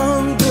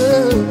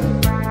longer.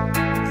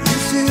 You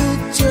still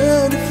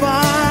turn the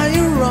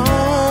fire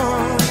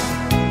on.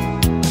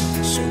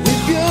 So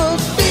if you're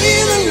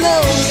feeling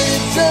lonely,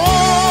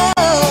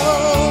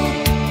 don't.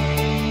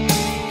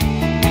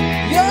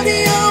 You're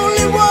the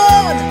only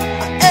one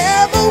I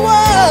ever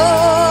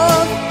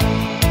want.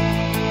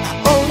 I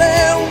only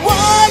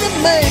wanna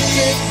make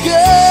it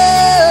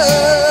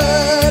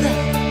good.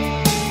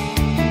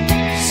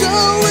 So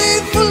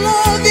if I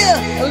love you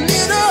a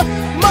little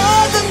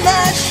more than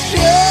I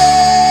should,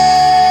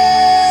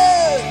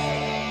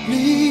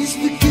 please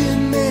forgive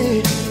me.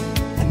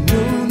 I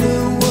don't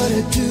know what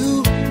I do.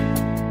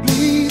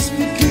 Please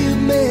forgive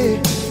me.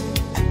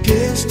 I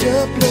can't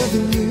stop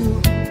loving you.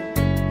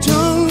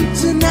 Don't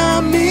deny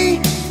me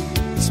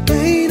this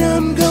pain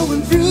I'm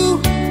going through.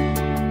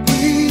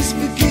 Please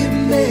forgive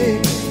me.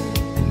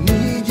 I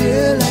need you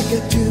like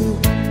I do.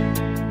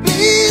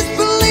 Please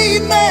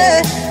believe me.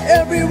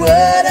 Every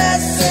word I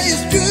say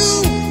is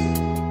true.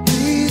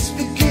 Please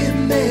forgive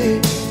me.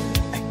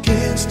 I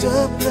can't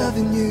stop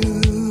loving you.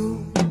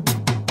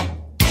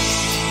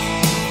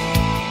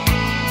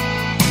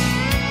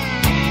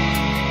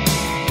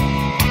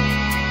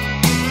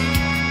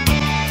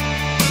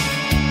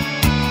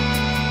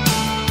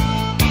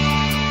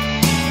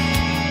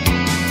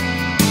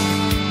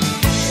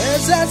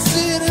 As I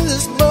sit in the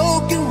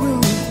smoking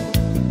room,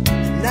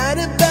 the night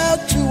about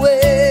to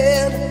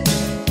end,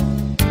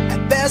 I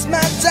pass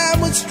my time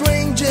with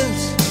strangers,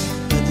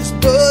 but this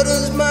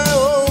butter's my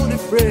only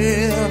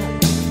friend.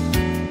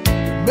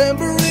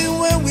 Remembering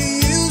when we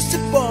used to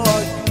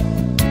park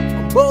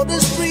on Boulder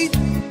Street,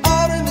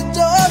 out in the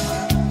dark.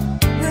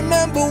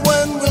 Remember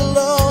when we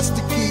lost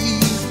the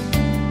keys,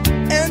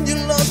 and you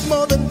lost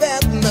more than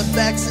that in the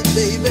backseat,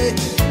 baby.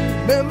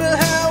 Remember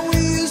how we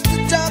used to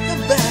talk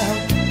about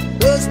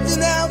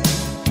busting out,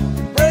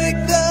 break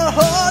the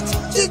hearts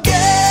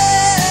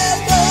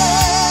together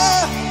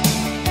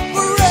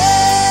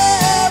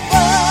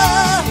forever.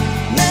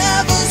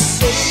 Never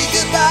say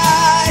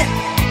goodbye,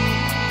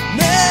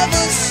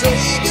 never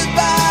say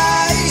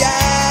goodbye.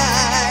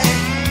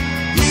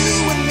 You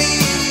and me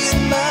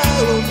and my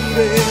old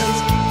friends,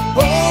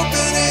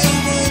 hoping it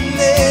would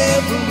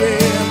never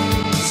end.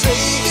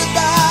 Say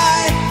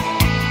goodbye,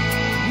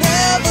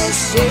 never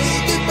say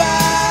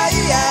goodbye.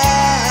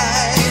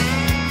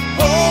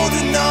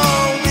 Holding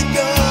on, we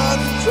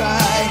gotta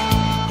try.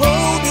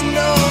 Holding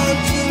on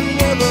to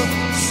never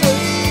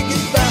say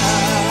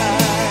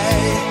goodbye.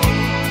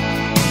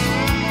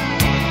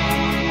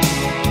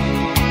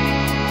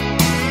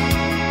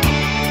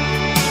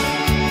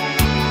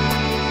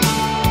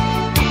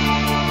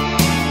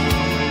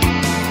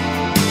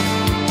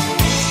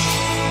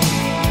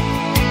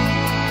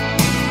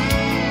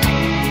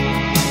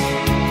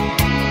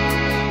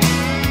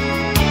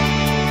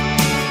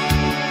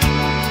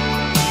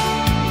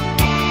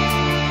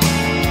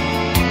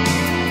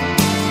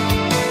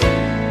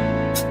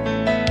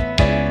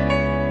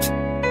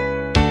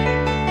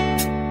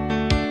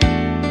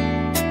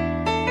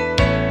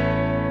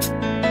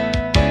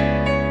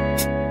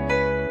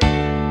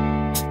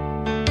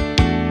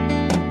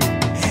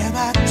 Have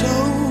I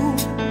told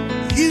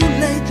you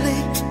lately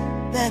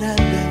that I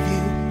love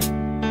you?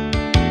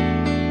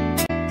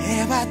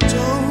 Have I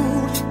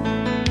told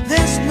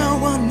there's no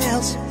one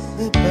else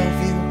above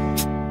you?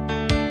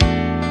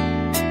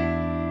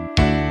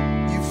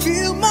 You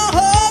fill my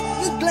heart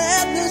with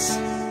gladness,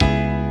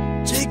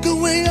 take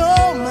away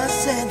all my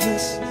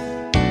sadness,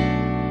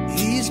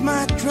 ease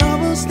my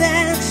troubles,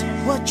 that's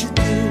what you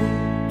do.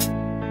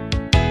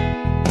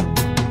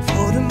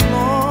 For the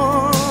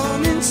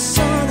morning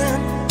sun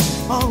and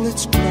all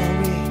its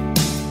glory,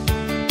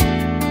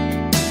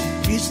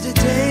 reach the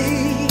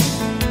day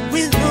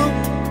with hope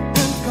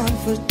and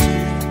comfort too.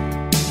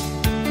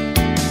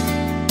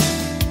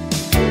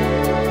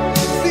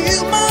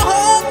 Fill my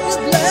heart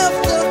with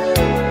laughter,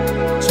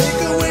 take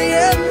away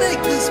and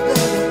make this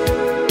better,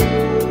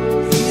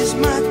 ease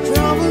my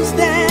troubles,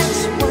 that's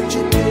what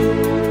you do.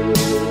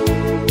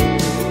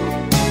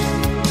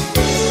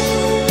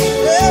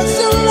 There's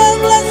a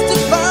love left to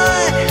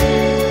find,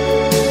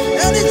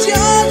 and it's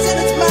yours and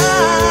it's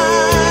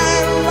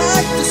mine,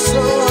 like the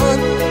sun.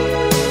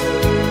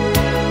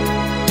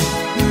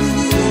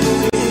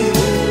 Ooh,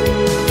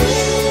 yeah.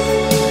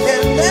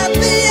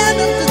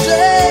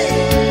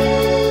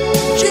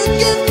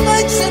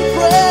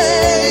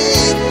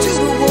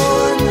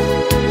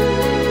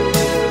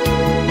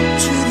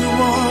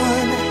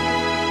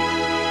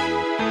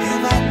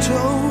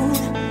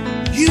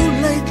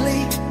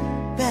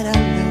 that I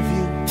love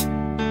you?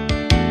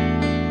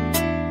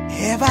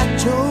 Have I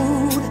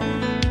told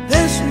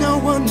there's no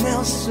one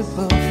else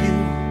above you?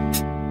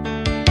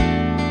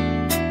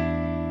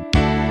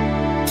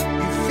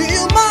 You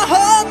fill my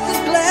heart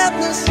with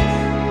gladness,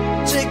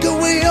 take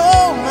away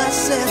all my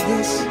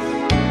sadness,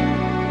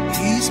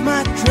 ease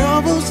my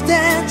troubles,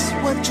 that's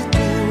what you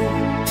do.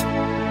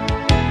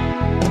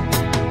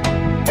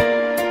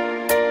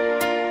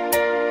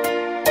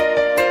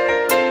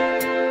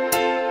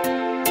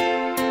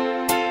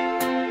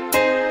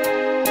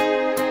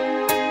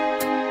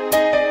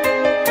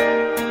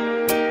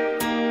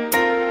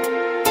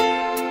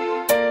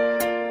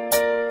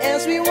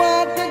 As we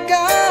walk the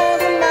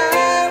garden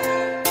mile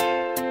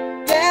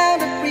down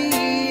the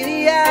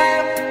pretty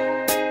aisle,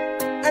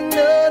 I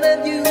know that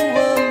you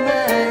are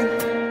mine,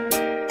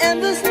 and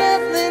there's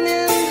nothing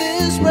in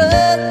this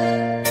world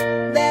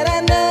that I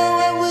know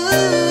I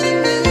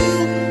wouldn't do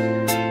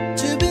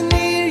to be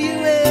near you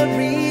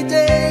every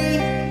day,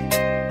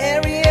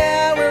 every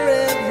hour,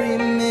 every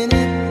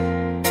minute.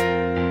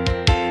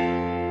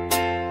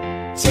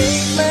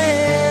 Take my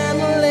hand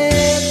and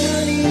let me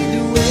lead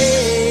the way.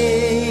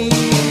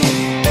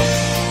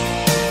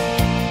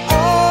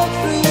 All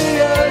through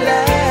your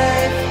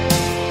life,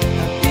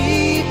 I'll be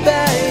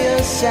by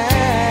your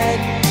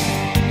side,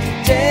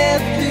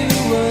 death do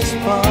us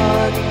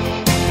part.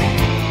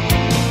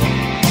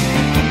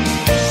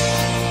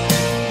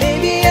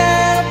 Maybe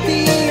I'll be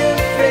your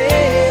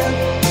friend,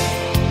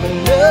 but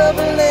love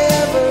will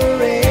never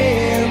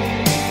end,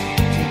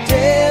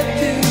 death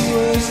do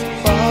us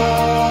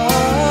part.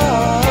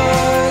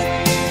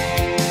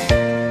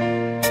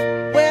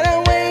 When I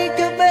wake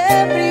up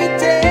every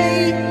day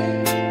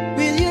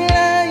with you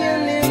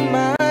lying in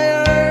my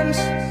arms,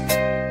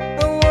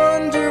 I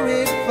wonder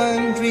if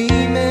I'm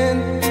dreaming.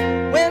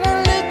 When I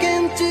look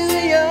into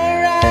your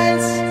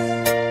eyes,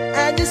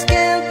 I just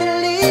can't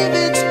believe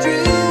it's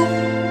true,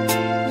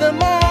 that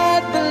my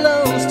heart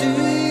belongs to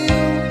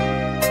you.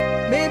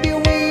 Maybe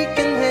we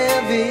can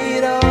have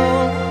it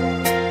all.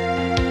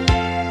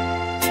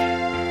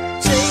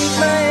 Take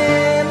my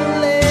hand and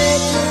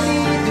let me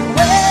lead the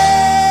way.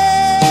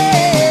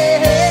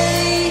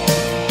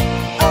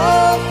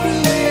 All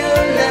through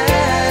your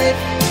life,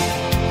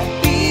 I'll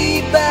be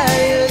by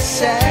your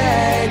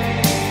side,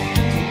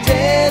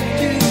 death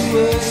do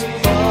us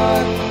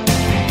part.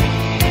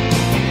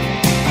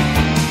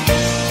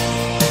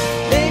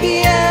 Maybe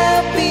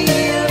I'll be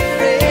your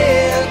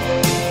friend,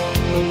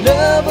 but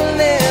love will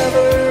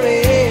never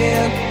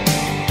end,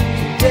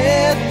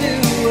 death do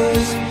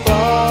us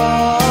part.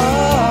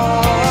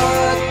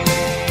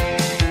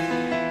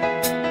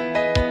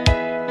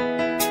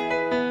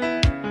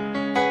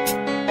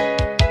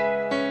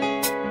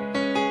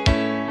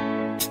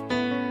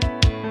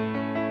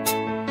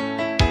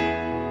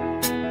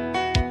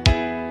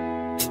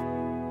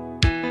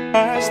 I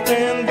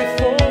stand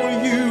before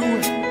you,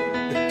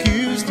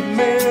 accused of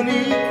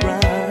many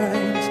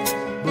crimes,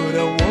 but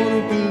I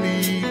wanna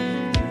believe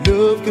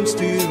love can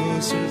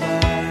still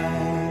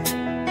survive.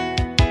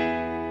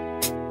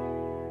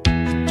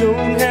 You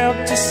don't have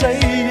to say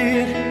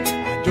it,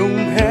 I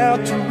don't have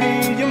to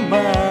read your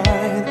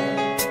mind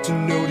to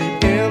know the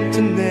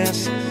emptiness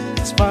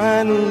is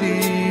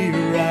finally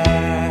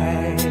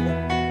arrived.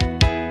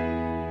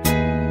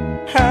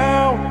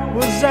 How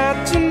was I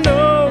to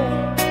know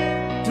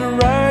the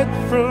right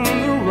from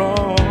the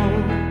wrong?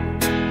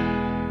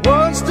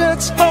 Words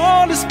that's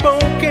hardly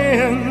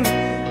spoken,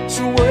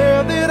 so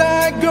where did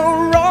I go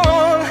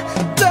wrong?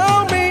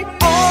 Tell me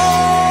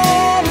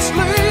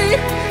honestly,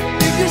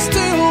 if you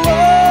still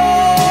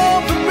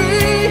love me,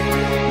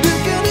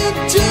 looking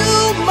into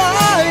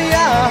my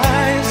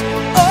eyes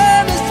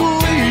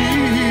honestly.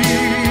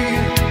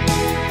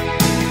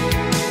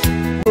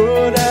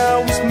 What I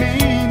was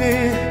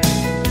meaning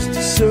was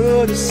to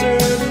sort a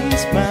certain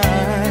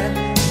smile.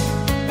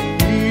 I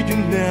need you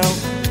now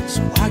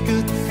so I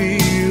could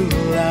feel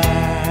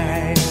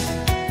alive.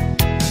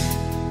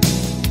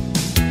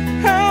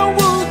 How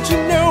would you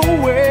know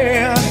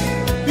when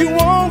you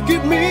won't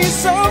give me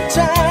some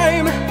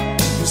time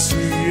to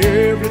see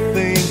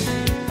everything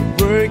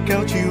work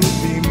out, you'll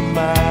be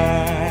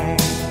mine?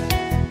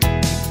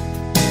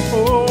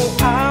 Oh,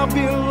 I'll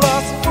be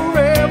lost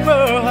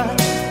forever,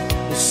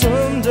 but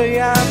someday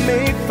I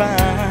may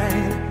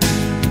find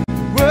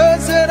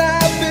words that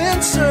I've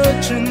been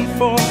searching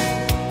for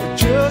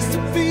just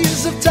a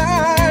piece of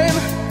time.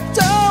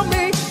 Tell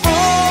me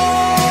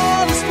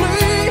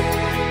honestly,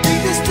 if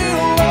you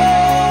still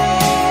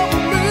love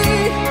me,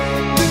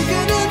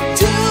 looking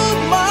into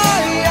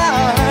my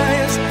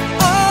eyes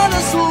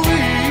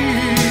honestly.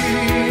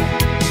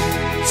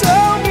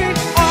 Tell me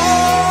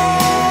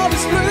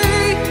honestly,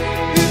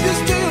 if you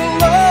still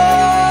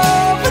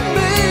love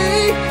me,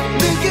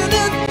 looking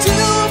into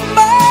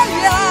my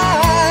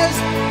eyes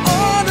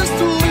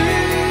honestly.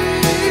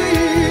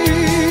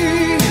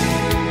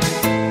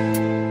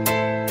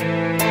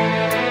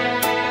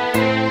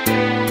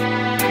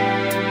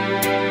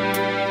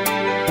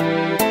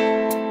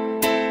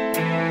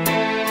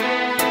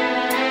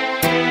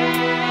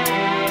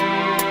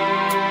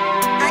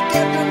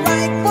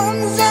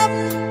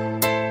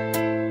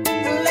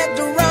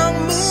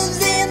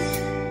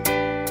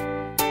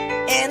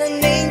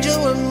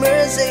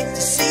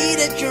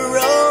 you're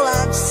all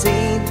I've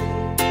seen.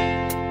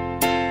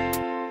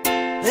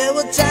 There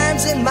were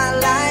times in my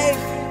life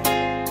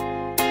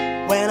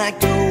when I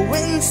go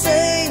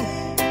insane,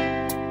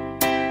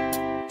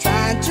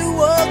 trying to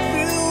walk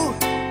through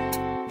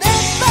the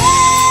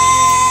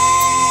pain.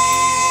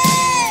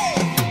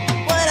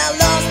 When I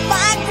lost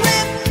my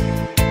grip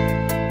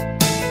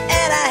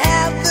and I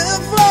have the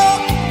floor,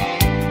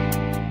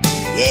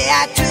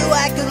 yeah, I knew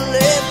I could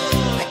live,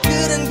 I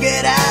couldn't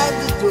get out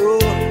the door.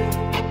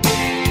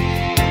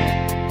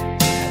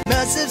 I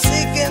must have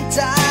sick and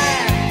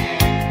tired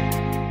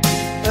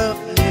of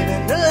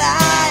living the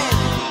life,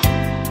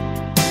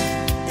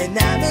 and I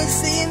must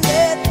seem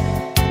that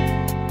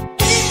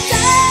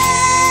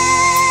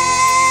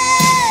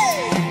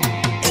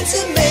it's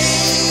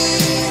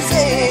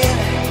amazing.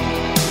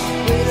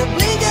 With a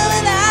blink of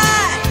an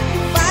eye,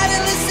 you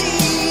finally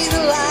see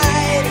the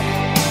light.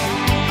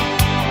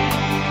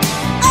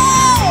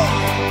 Oh,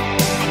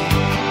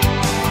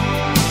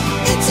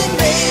 it's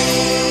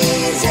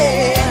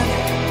amazing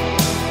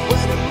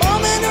when the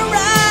moment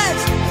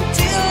arrives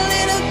until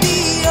it'll be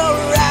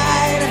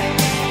alright.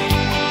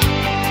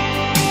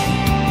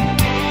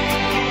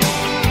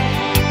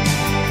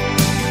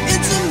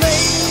 It's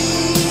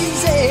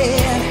amazing,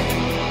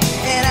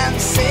 and I'm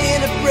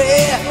saying a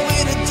prayer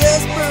with a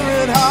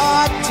desperate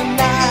heart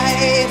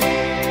tonight.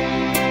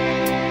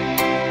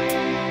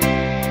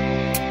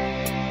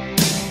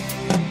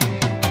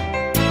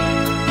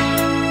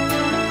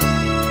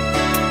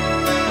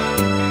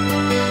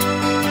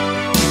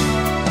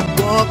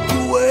 Walk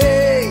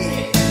away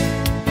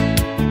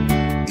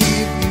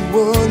if you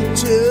want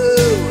to.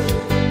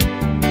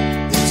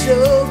 It's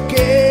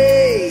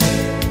okay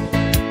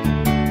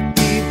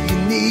if you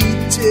need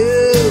to.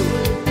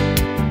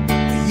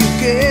 You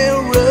can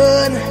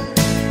run,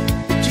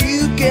 but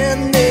you can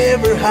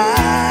never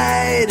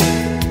hide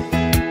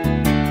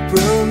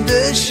from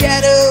the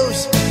shadows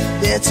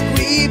that's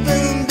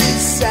creeping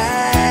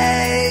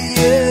beside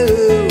you.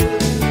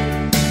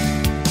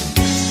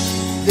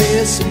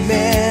 There's some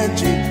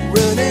magic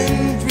running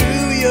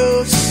through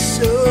your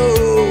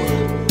soul,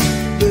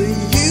 but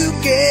you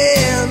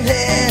can't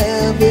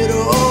have it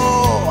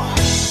all.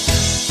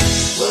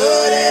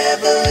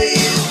 Whatever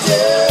you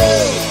do,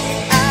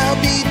 I'll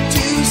be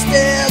 2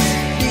 steps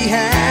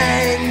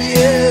behind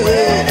you.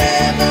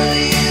 Wherever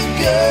you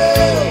go,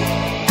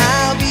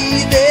 I'll be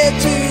there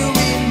to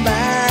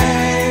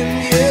remind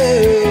you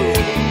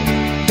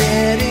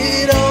that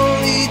it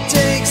only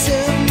takes a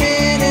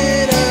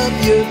minute of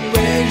your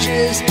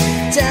precious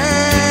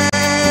time.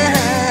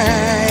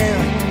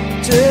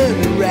 Turn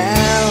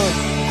around,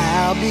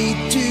 I'll be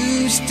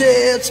 2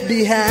 steps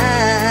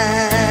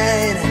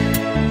behind.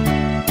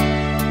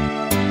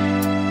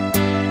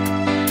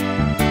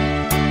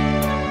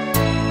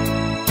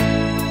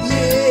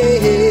 Yeah.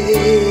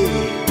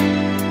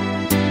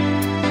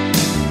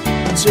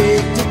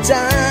 Take the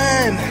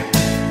time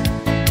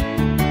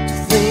to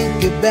think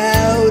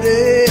about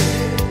it.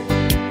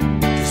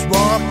 Just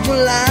walk the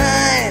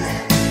line,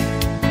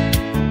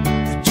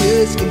 you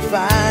just can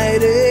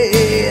fight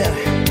it.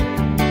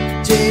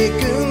 Take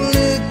a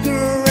look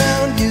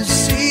around, you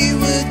see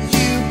what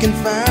you can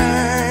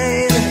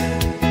find.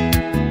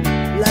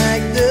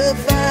 Like the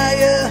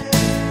fire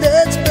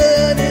that's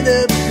burning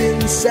up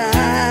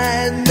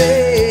inside me.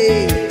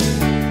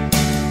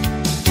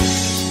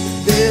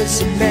 There's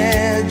some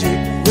magic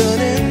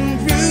running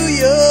through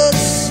your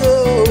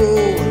soul,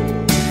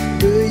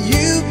 but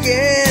you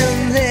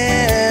can't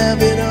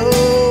have it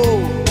all.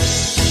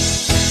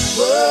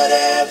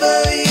 Whatever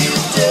you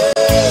do,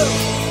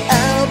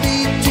 I'll be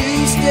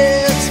 2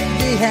 steps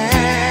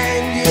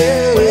behind you.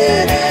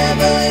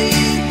 Wherever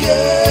you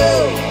go,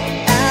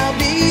 I'll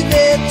be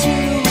there to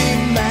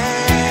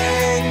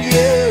remind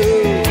you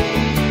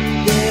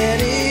that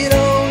it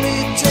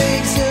only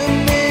takes a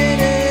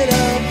minute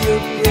of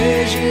your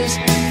precious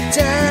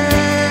time.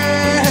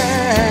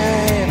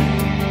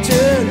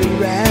 Turn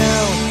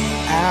around,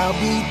 I'll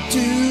be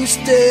 2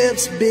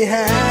 steps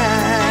behind.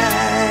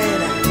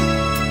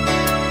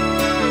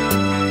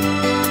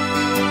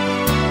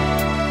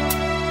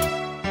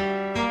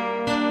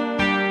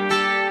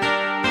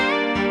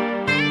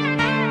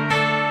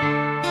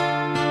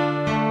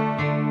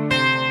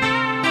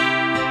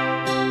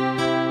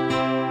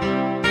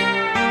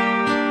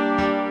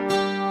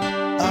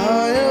 I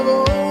have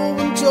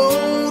often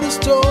told a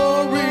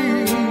story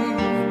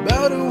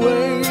about a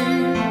way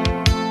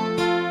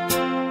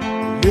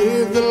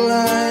live the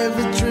life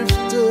of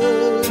drifter,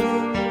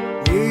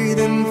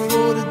 waiting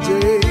for the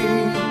day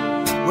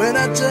when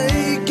I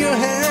take your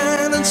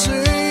hand and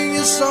sing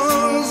your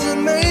songs,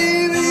 and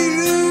maybe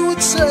you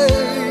would say,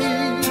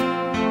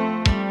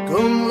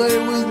 come lay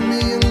with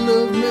me and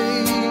love me,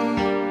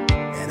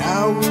 and I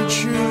would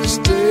sure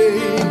stay.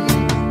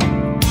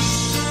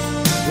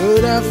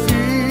 But I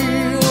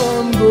feel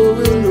I'm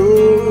growing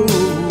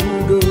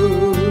older,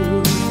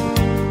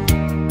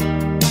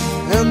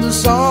 and the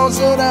songs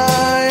that I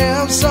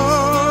have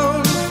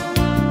sung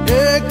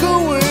echo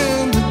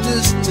in the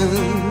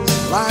distance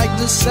like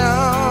the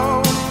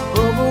sound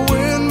of a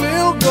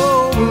windmill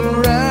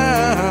going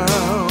round.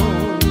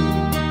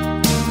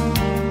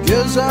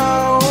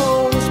 I'll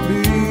always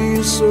be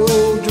a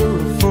soldier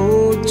of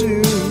fortune.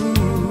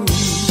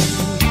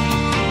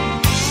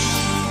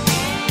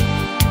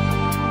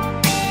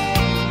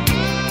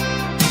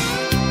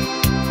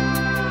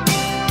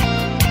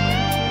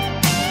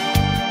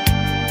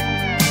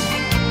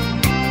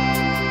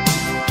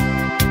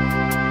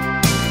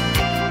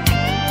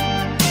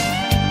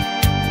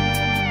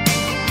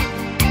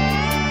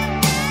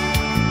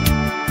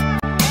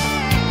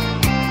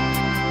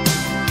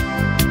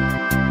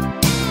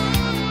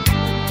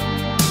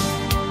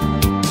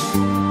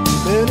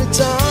 Many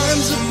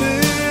times I've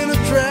been a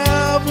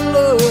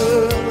traveler,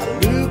 I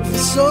look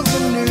for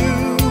something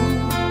new.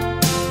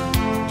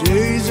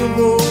 Days of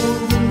old,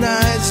 the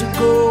nights are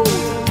cold,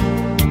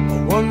 I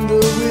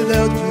wander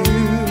without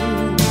you.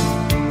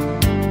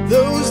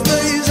 Those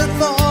days I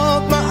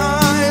thought my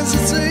eyes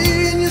had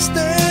seen you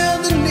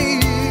standing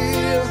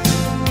near.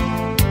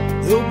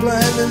 Though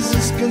blindness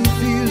is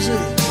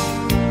confusing,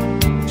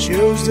 it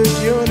shows that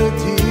you're not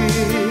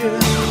here.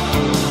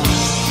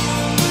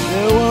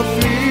 Now I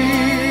feel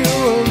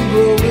I'm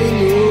growing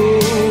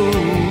older,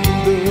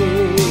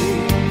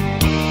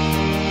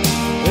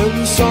 and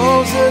the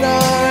songs that I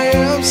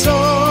have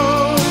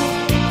sung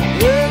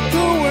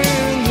echo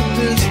in the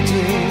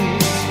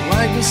distance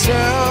like the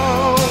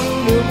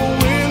sound of a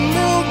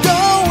windmill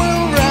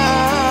going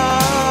round.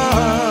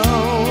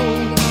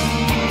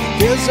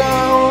 Guess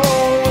I'll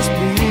always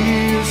be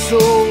a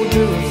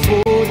soldier of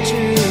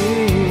fortune.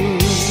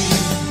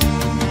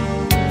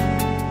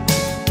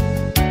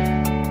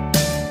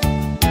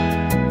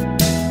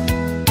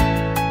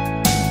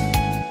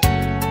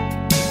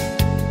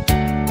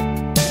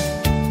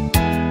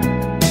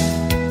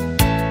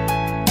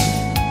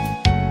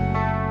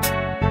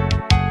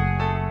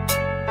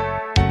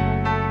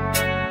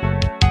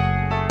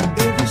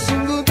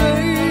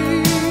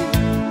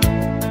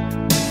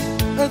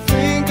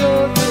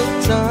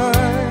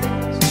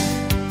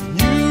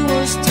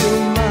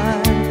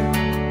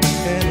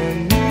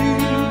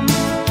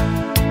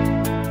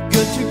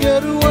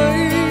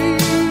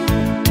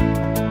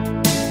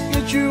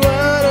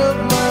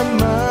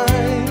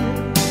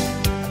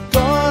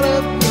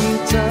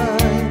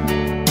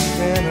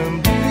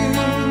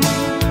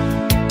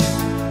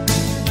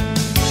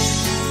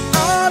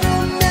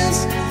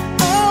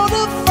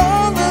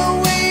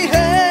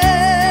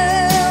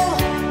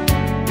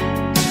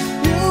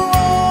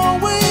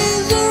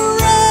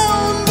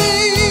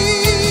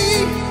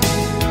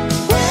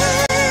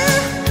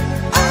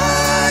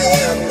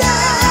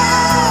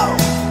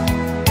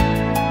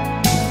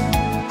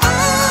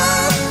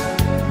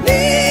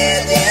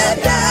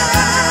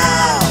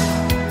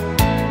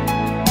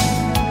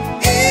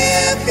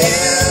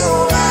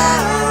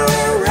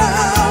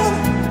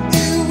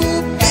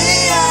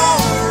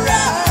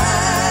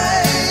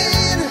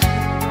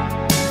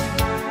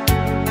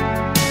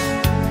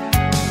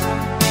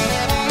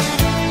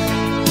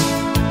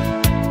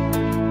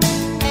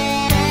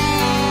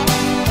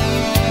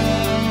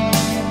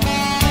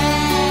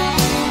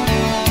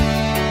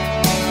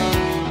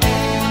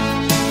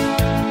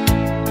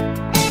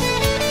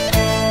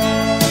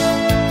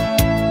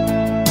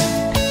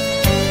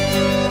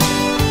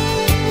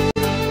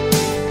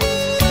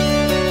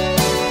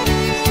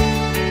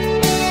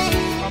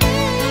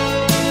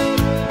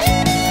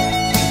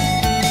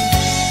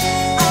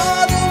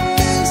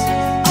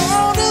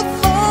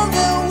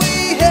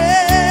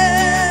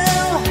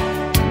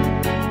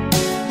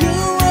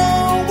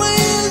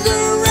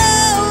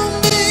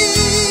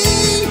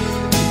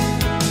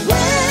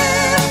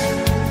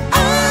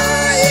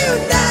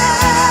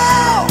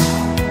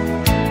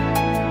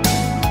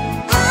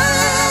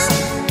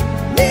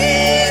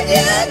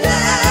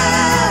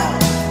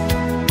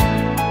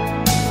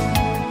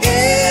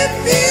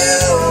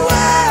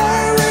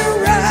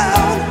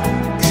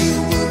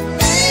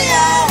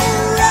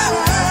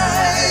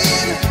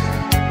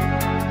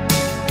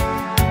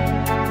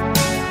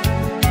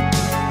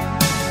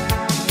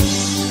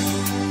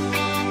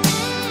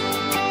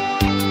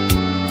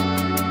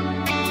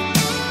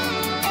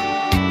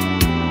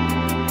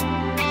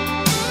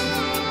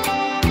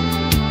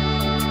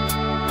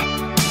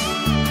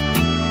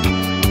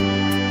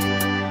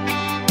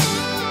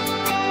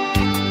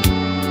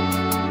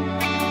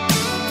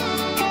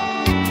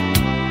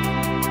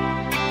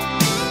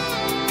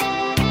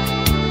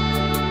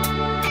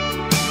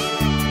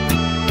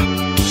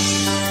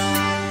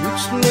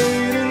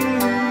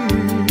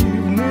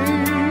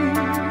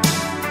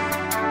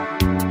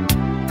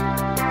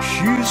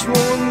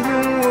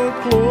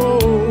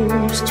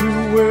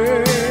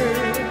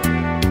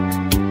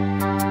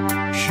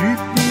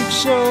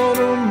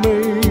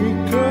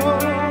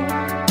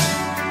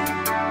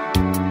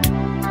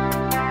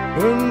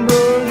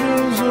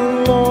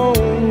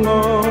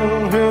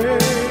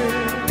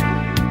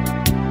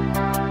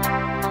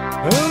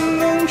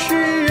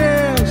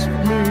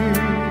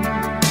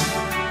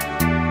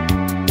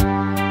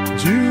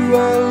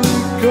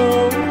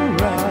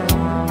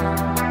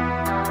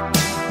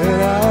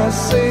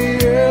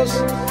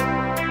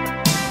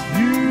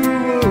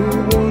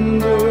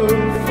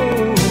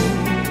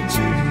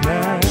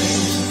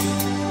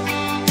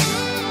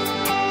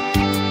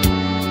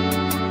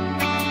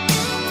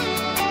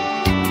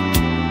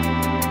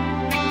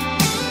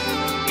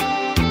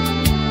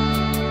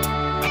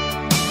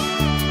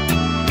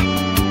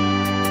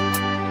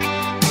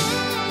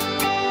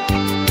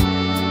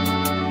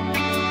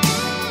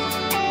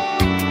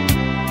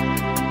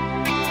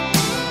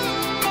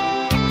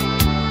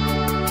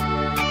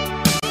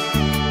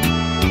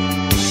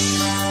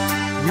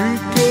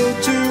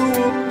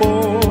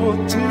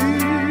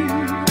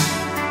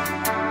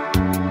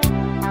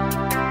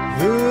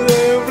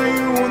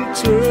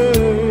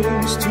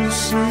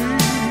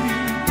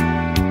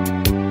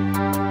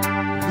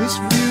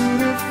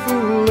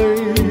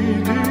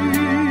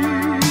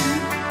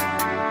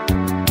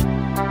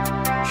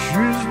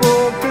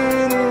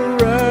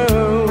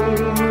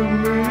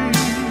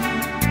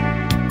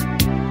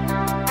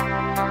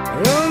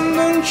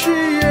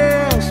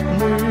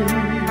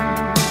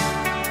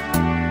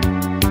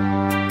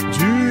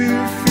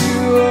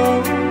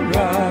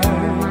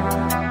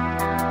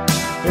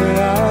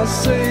 I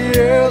say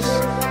yes,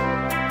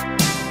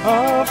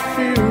 I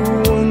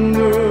feel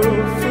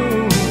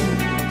wonderful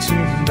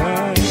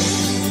tonight.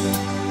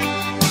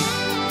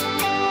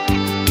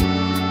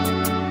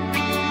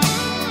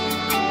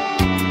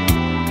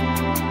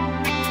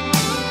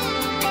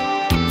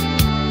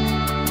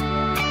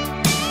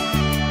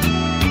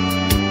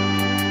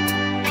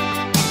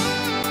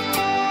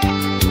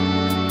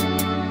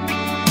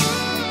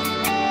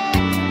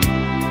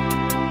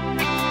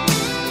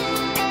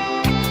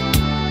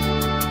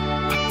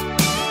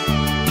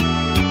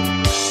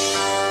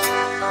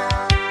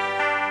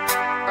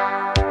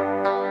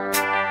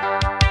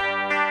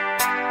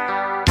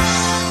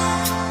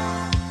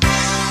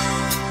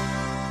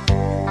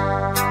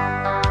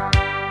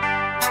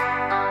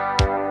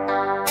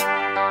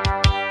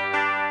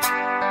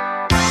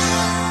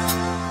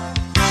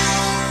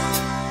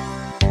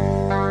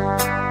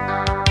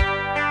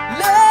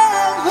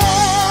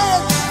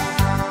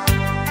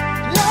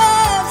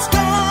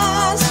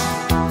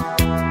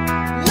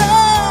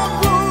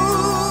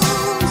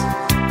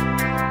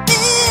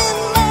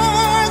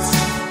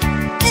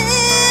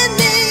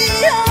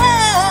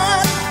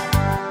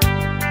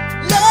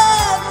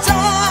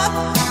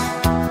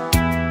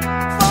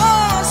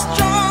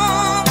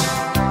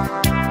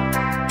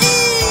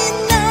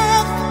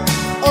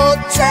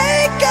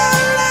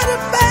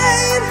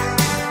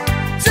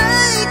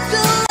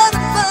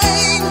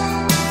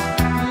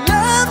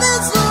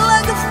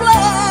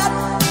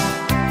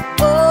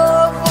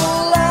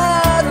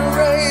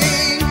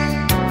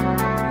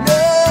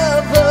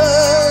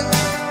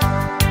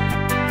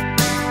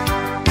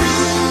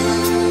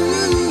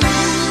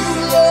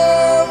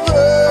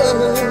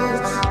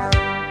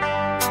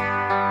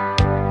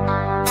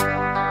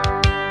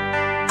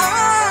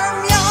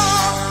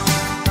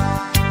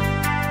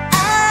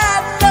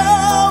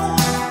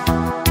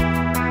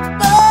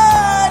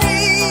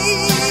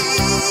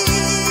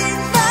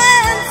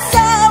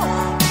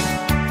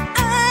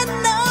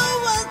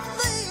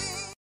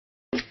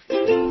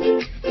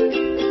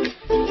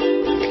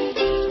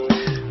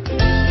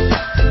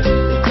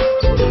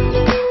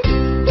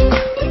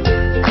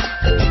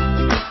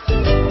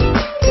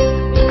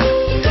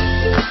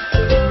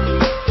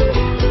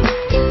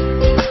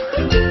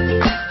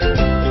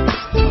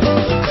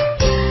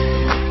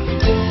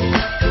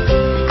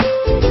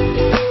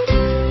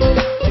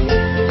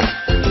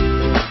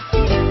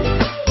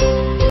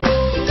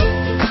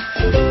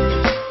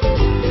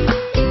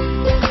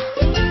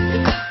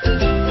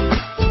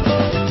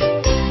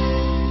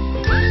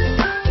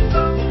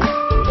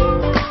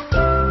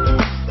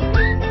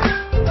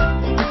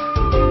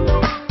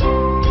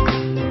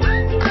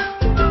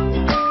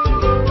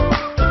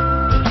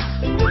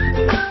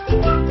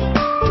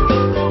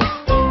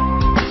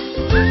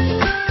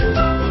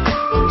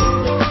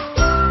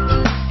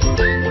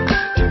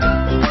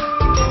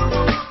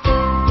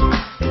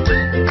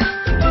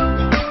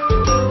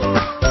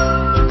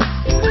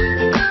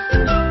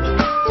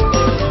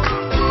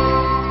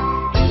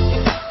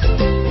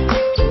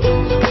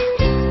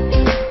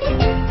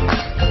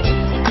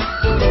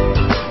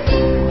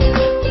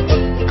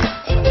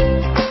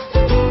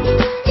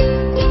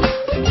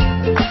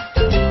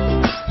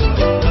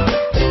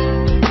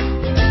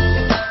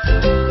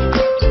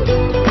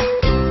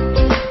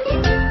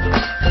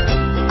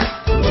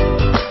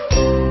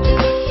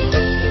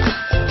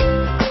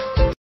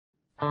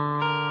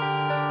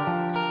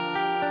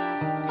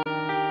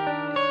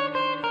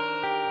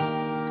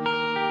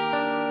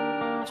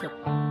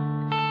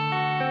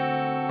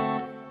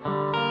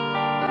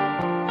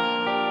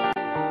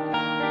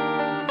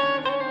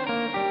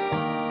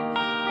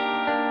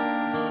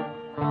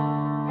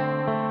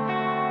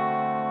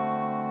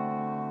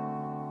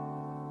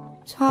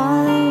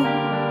 Time,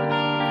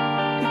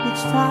 if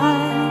it's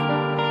time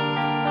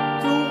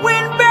to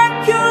win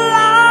back your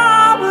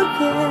love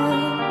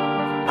again,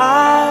 I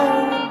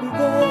will be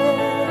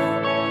there.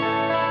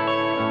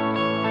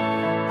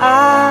 I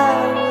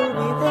will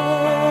be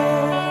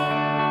there.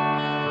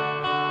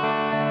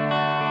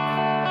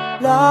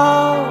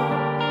 Love,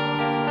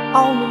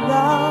 only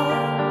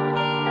love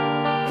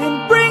can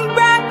bring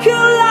back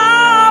your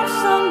love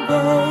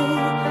someday.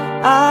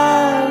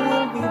 I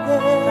will be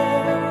there.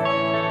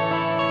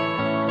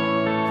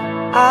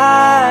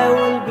 I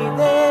will be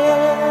there.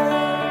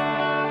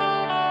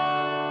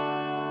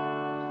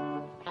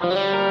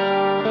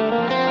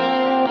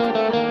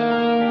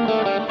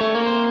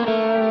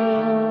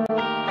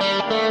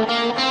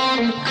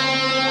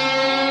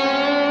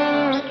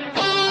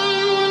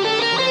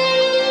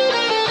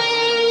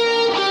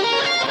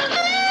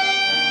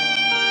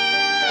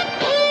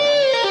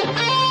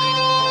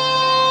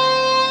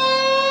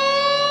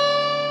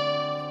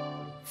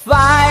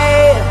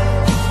 Fight,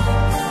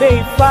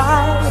 they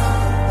fight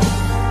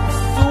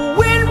to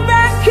win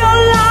back your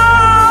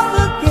love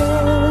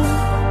again.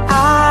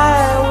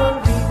 I will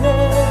be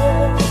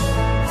there.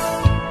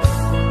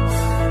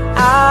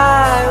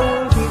 I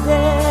will be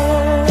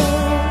there.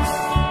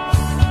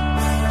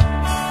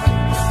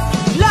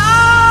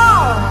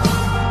 Love,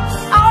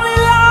 only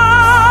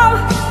love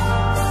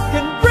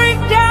can break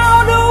down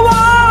the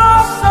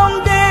walls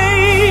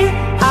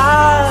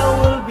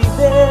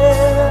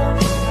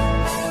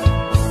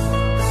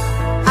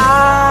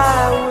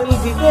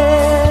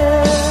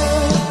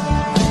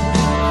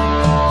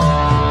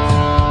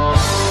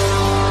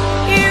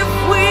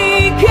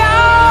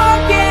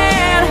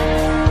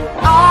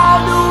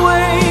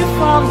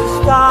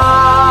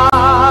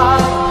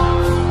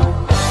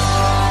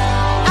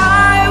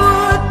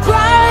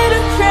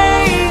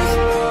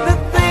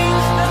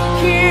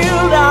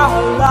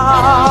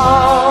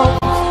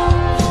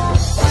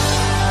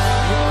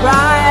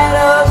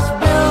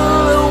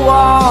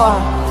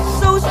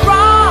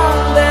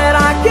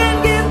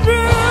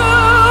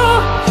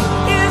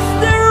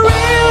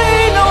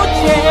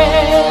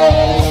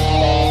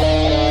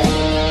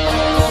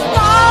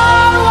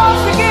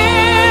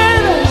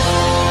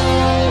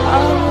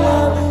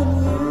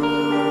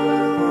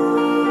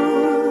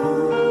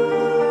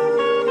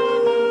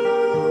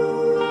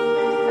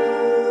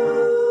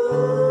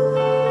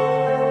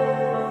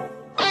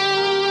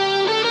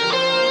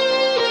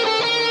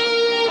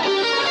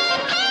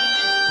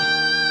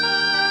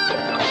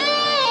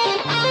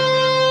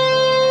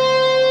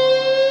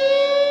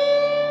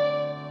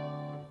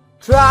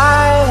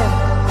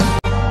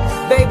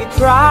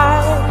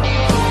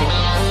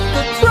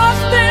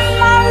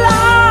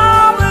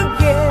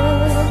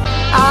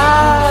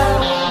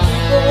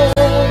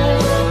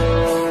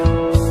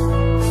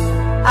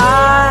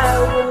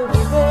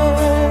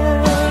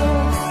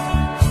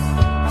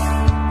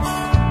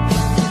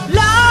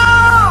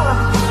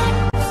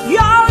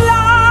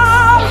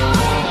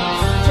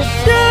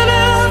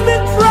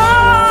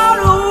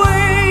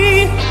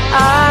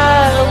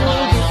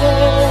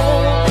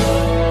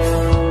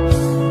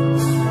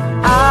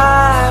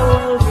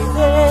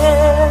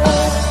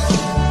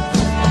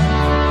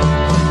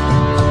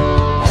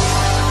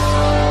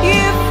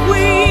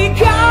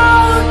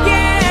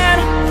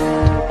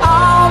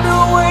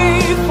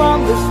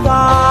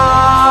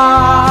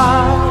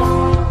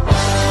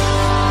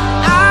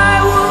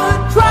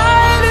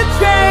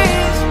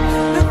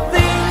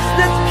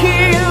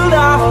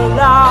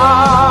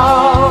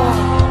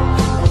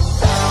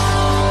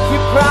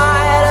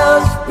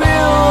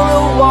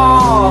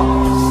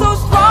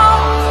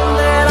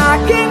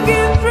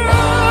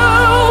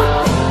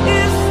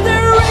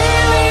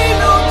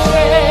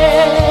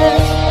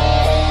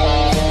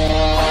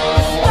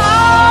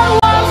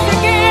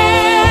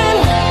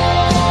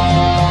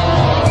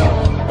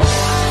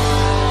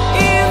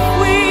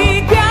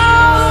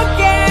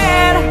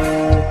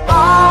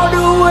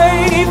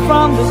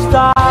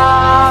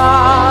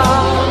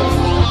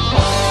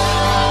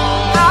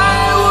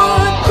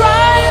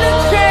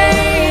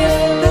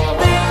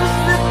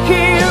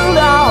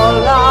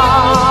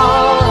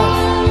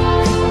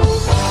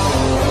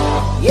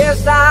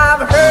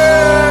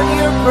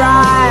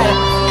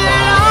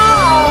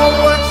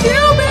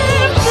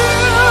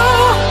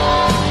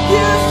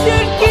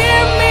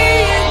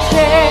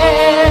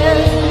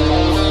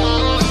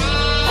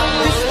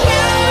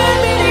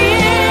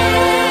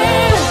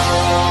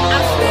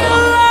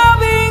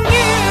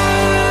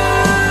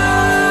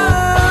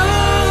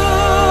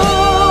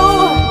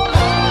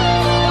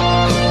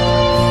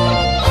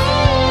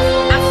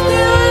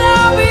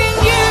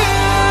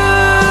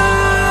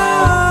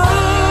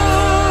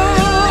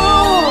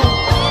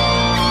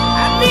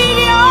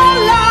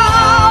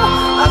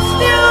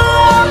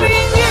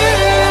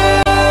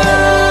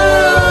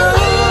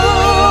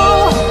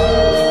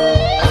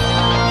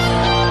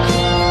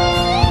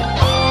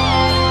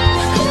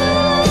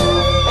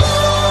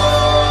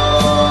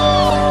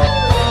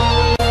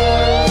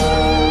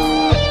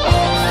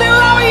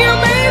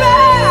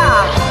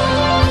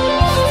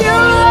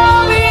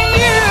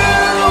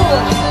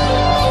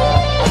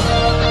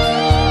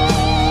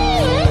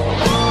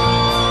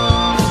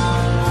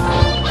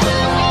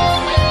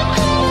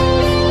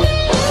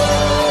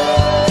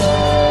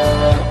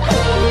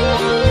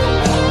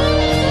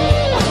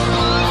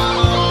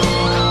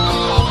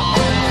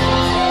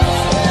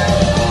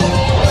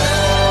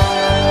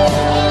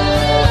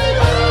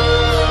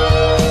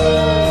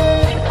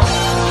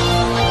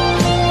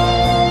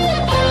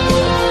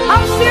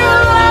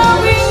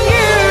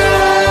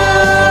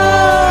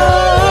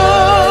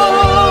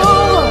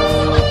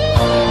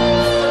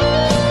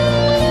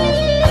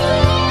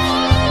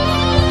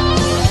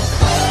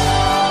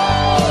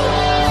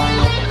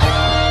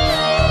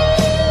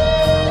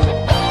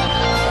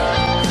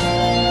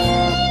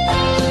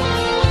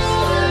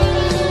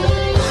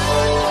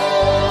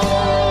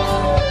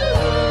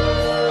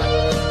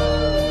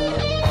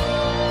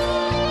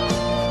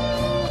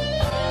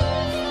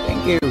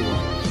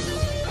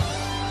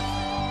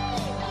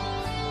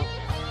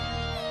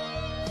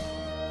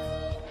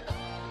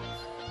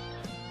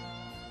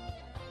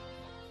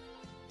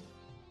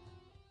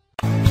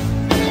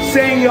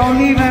you're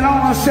leaving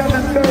on a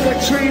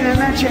 7:30 train and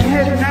that you're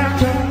heading out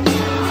to.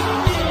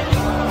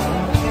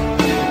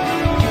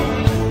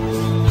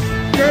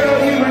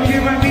 Girl, you've been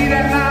giving me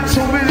that line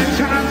so many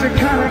times it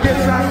kinda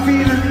gets like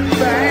feeling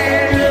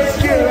bad. It's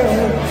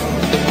good.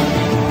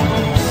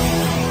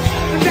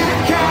 That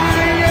kind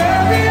of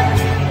loving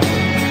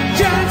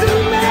turns a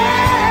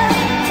man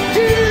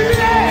to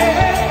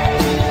lead.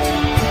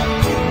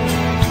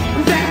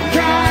 That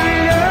kind of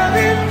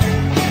loving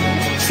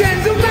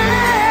sends a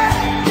man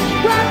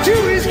right to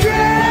his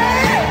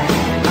grave.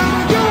 I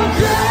go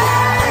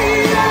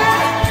crazy,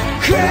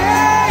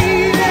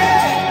 crazy,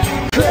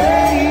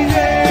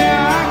 crazy.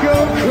 I go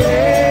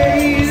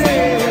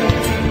crazy.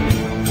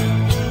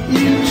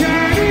 You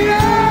turn it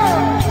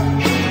on,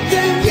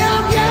 then you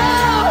go.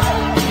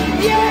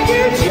 Yeah,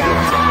 you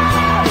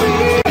drive me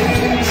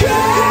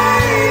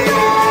crazy,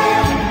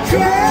 crazy,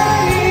 crazy.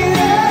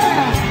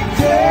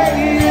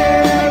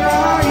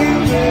 Are you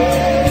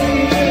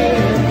crazy?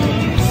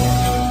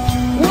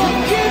 What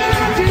can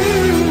I do?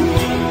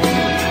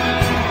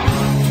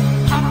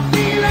 I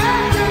feel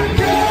like a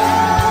girl.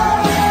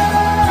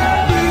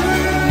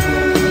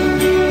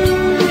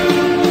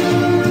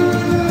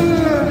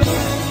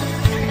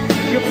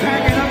 You're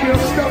packing up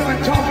your stuff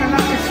and talking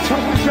like it's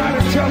tough and trying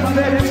to tell me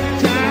that it's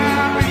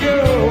time to go.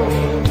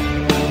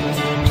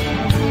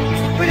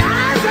 But I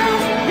know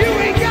you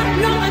ain't got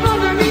nothing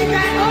underneath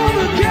that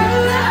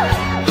overcoat,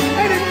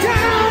 and it's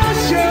time to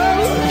show.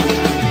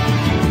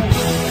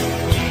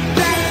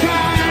 That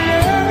kind of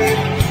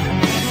loving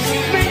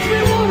makes me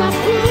wanna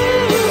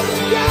prove,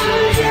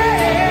 yeah,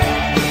 yeah,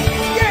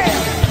 yeah.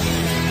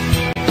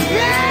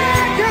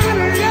 That kind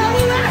of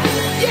love,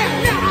 yeah.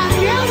 Now I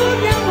never,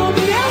 never,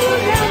 never,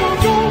 never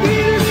gonna be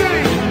the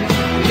same.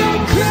 Go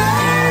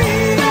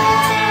crazy,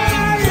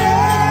 yeah,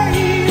 yeah,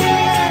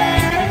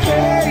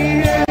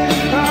 yeah.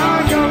 I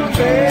go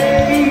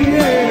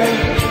crazy.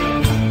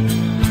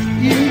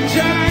 You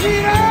turn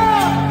it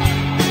on,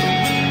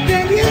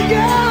 then you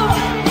go.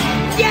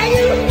 Yeah,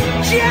 you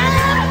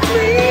drive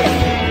me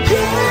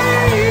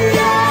crazy,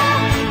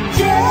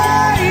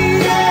 crazy,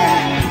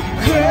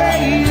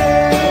 crazy.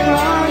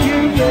 Are you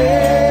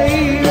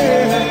crazy?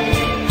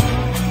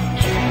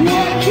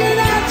 What can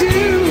I do?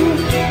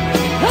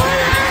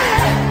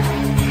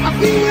 I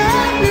feel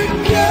like a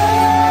girl.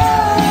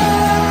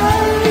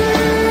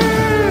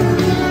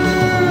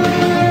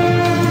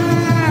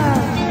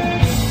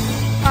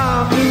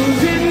 I'm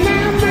losing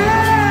my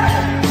mind.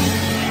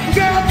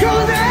 Girl,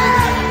 'cause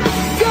I'm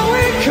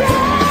going crazy.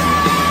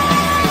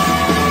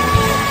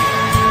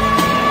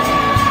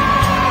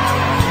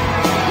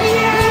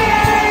 Yeah,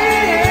 yeah,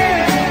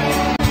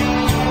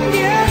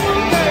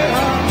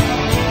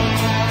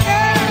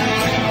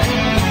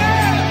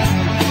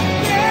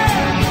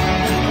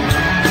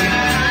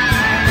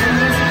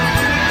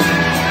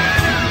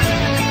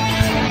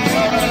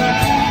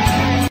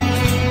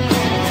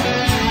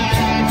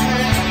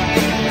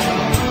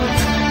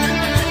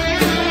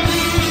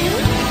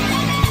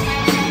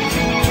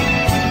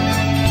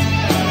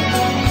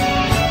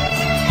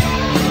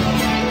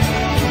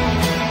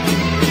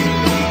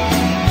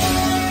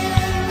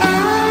 I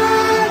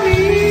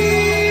need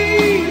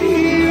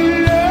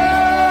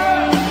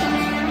love,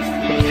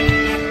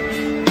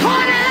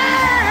 honey.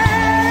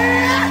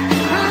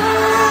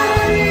 I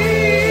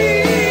need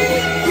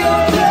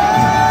your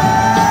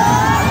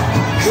love.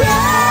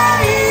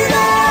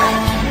 Crazy,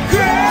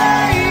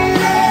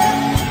 crazy,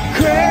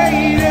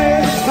 crazy.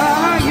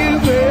 Are you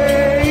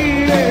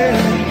crazy?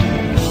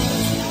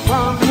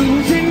 I'm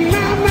losing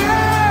my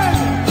mind.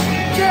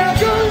 Girl,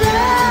 'cause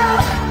I'm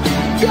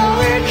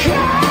going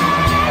crazy,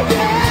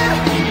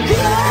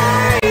 crazy.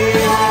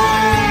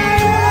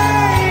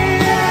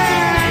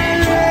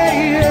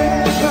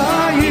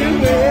 Are you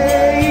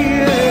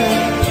crazy?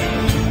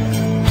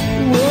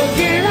 What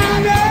can I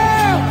do?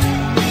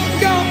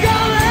 Don't go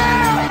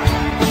out,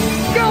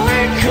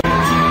 going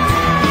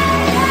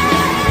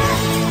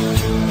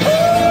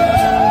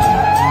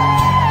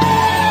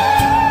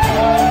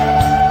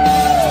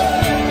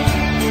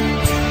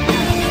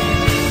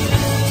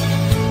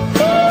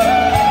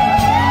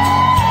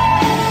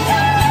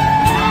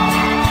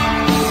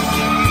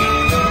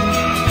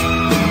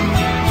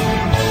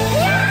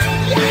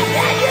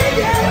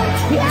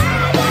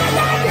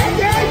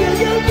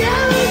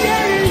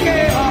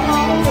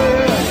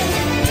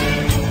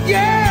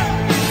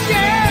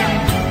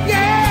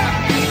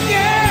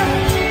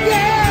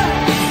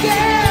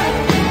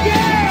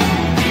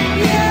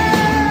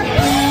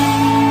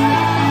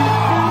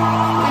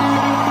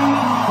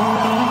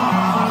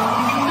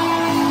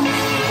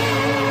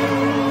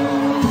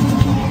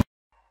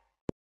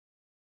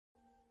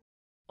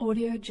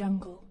Audio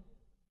Jungle.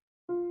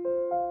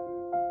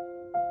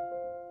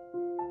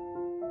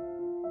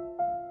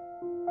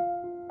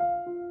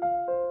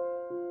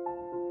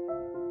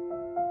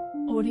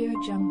 Audio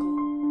Jungle.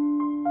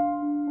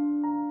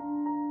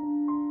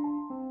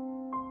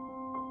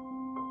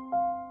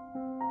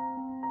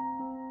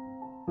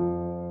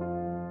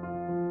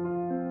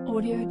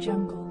 Audio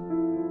Jungle.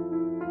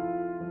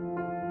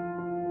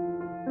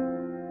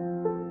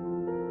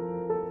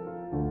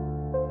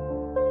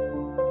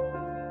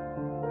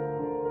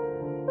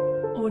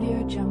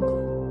 Audio Jungle.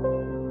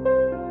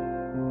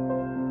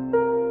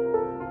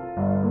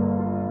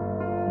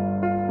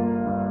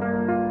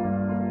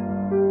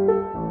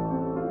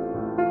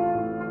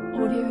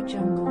 Audio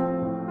Jungle.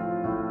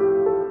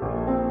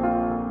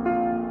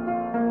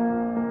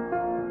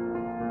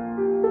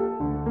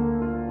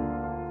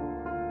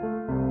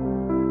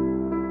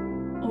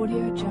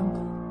 Audio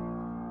Jungle.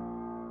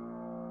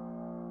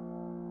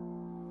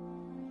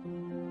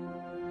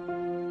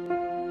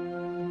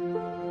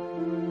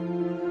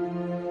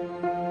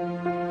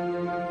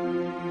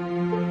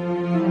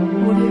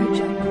 Audio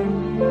Jungle.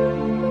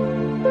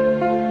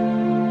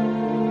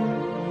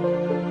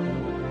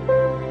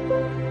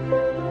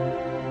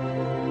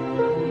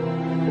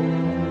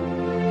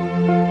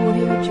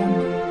 Audio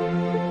Jungle.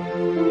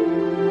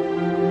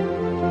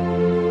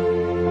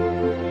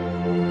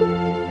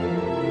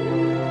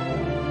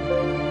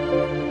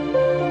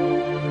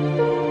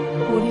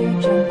 Audio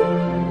Jungle.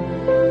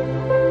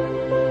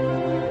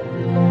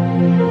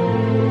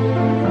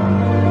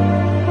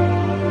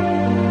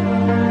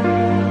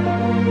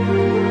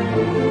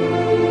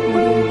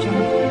 Audio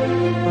Jungle.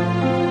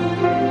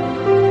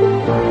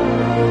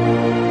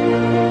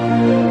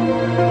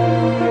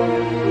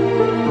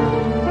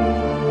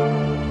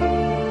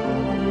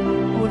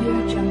 Audio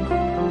Jungle.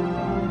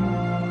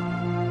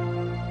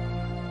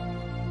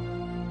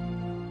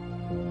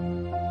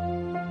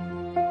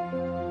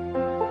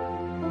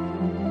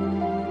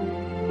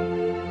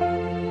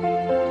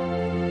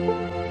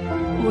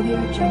 Audio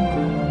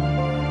Jungle.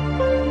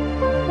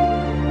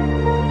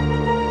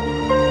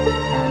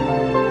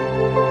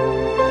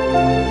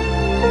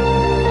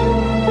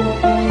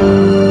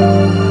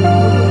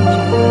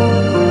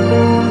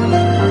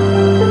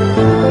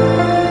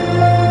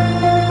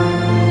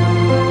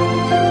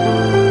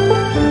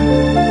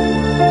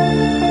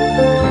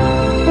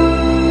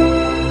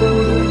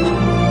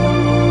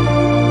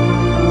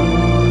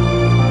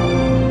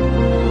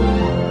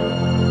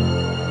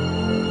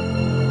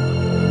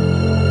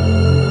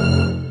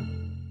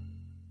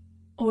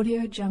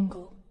 Audio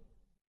Jungle.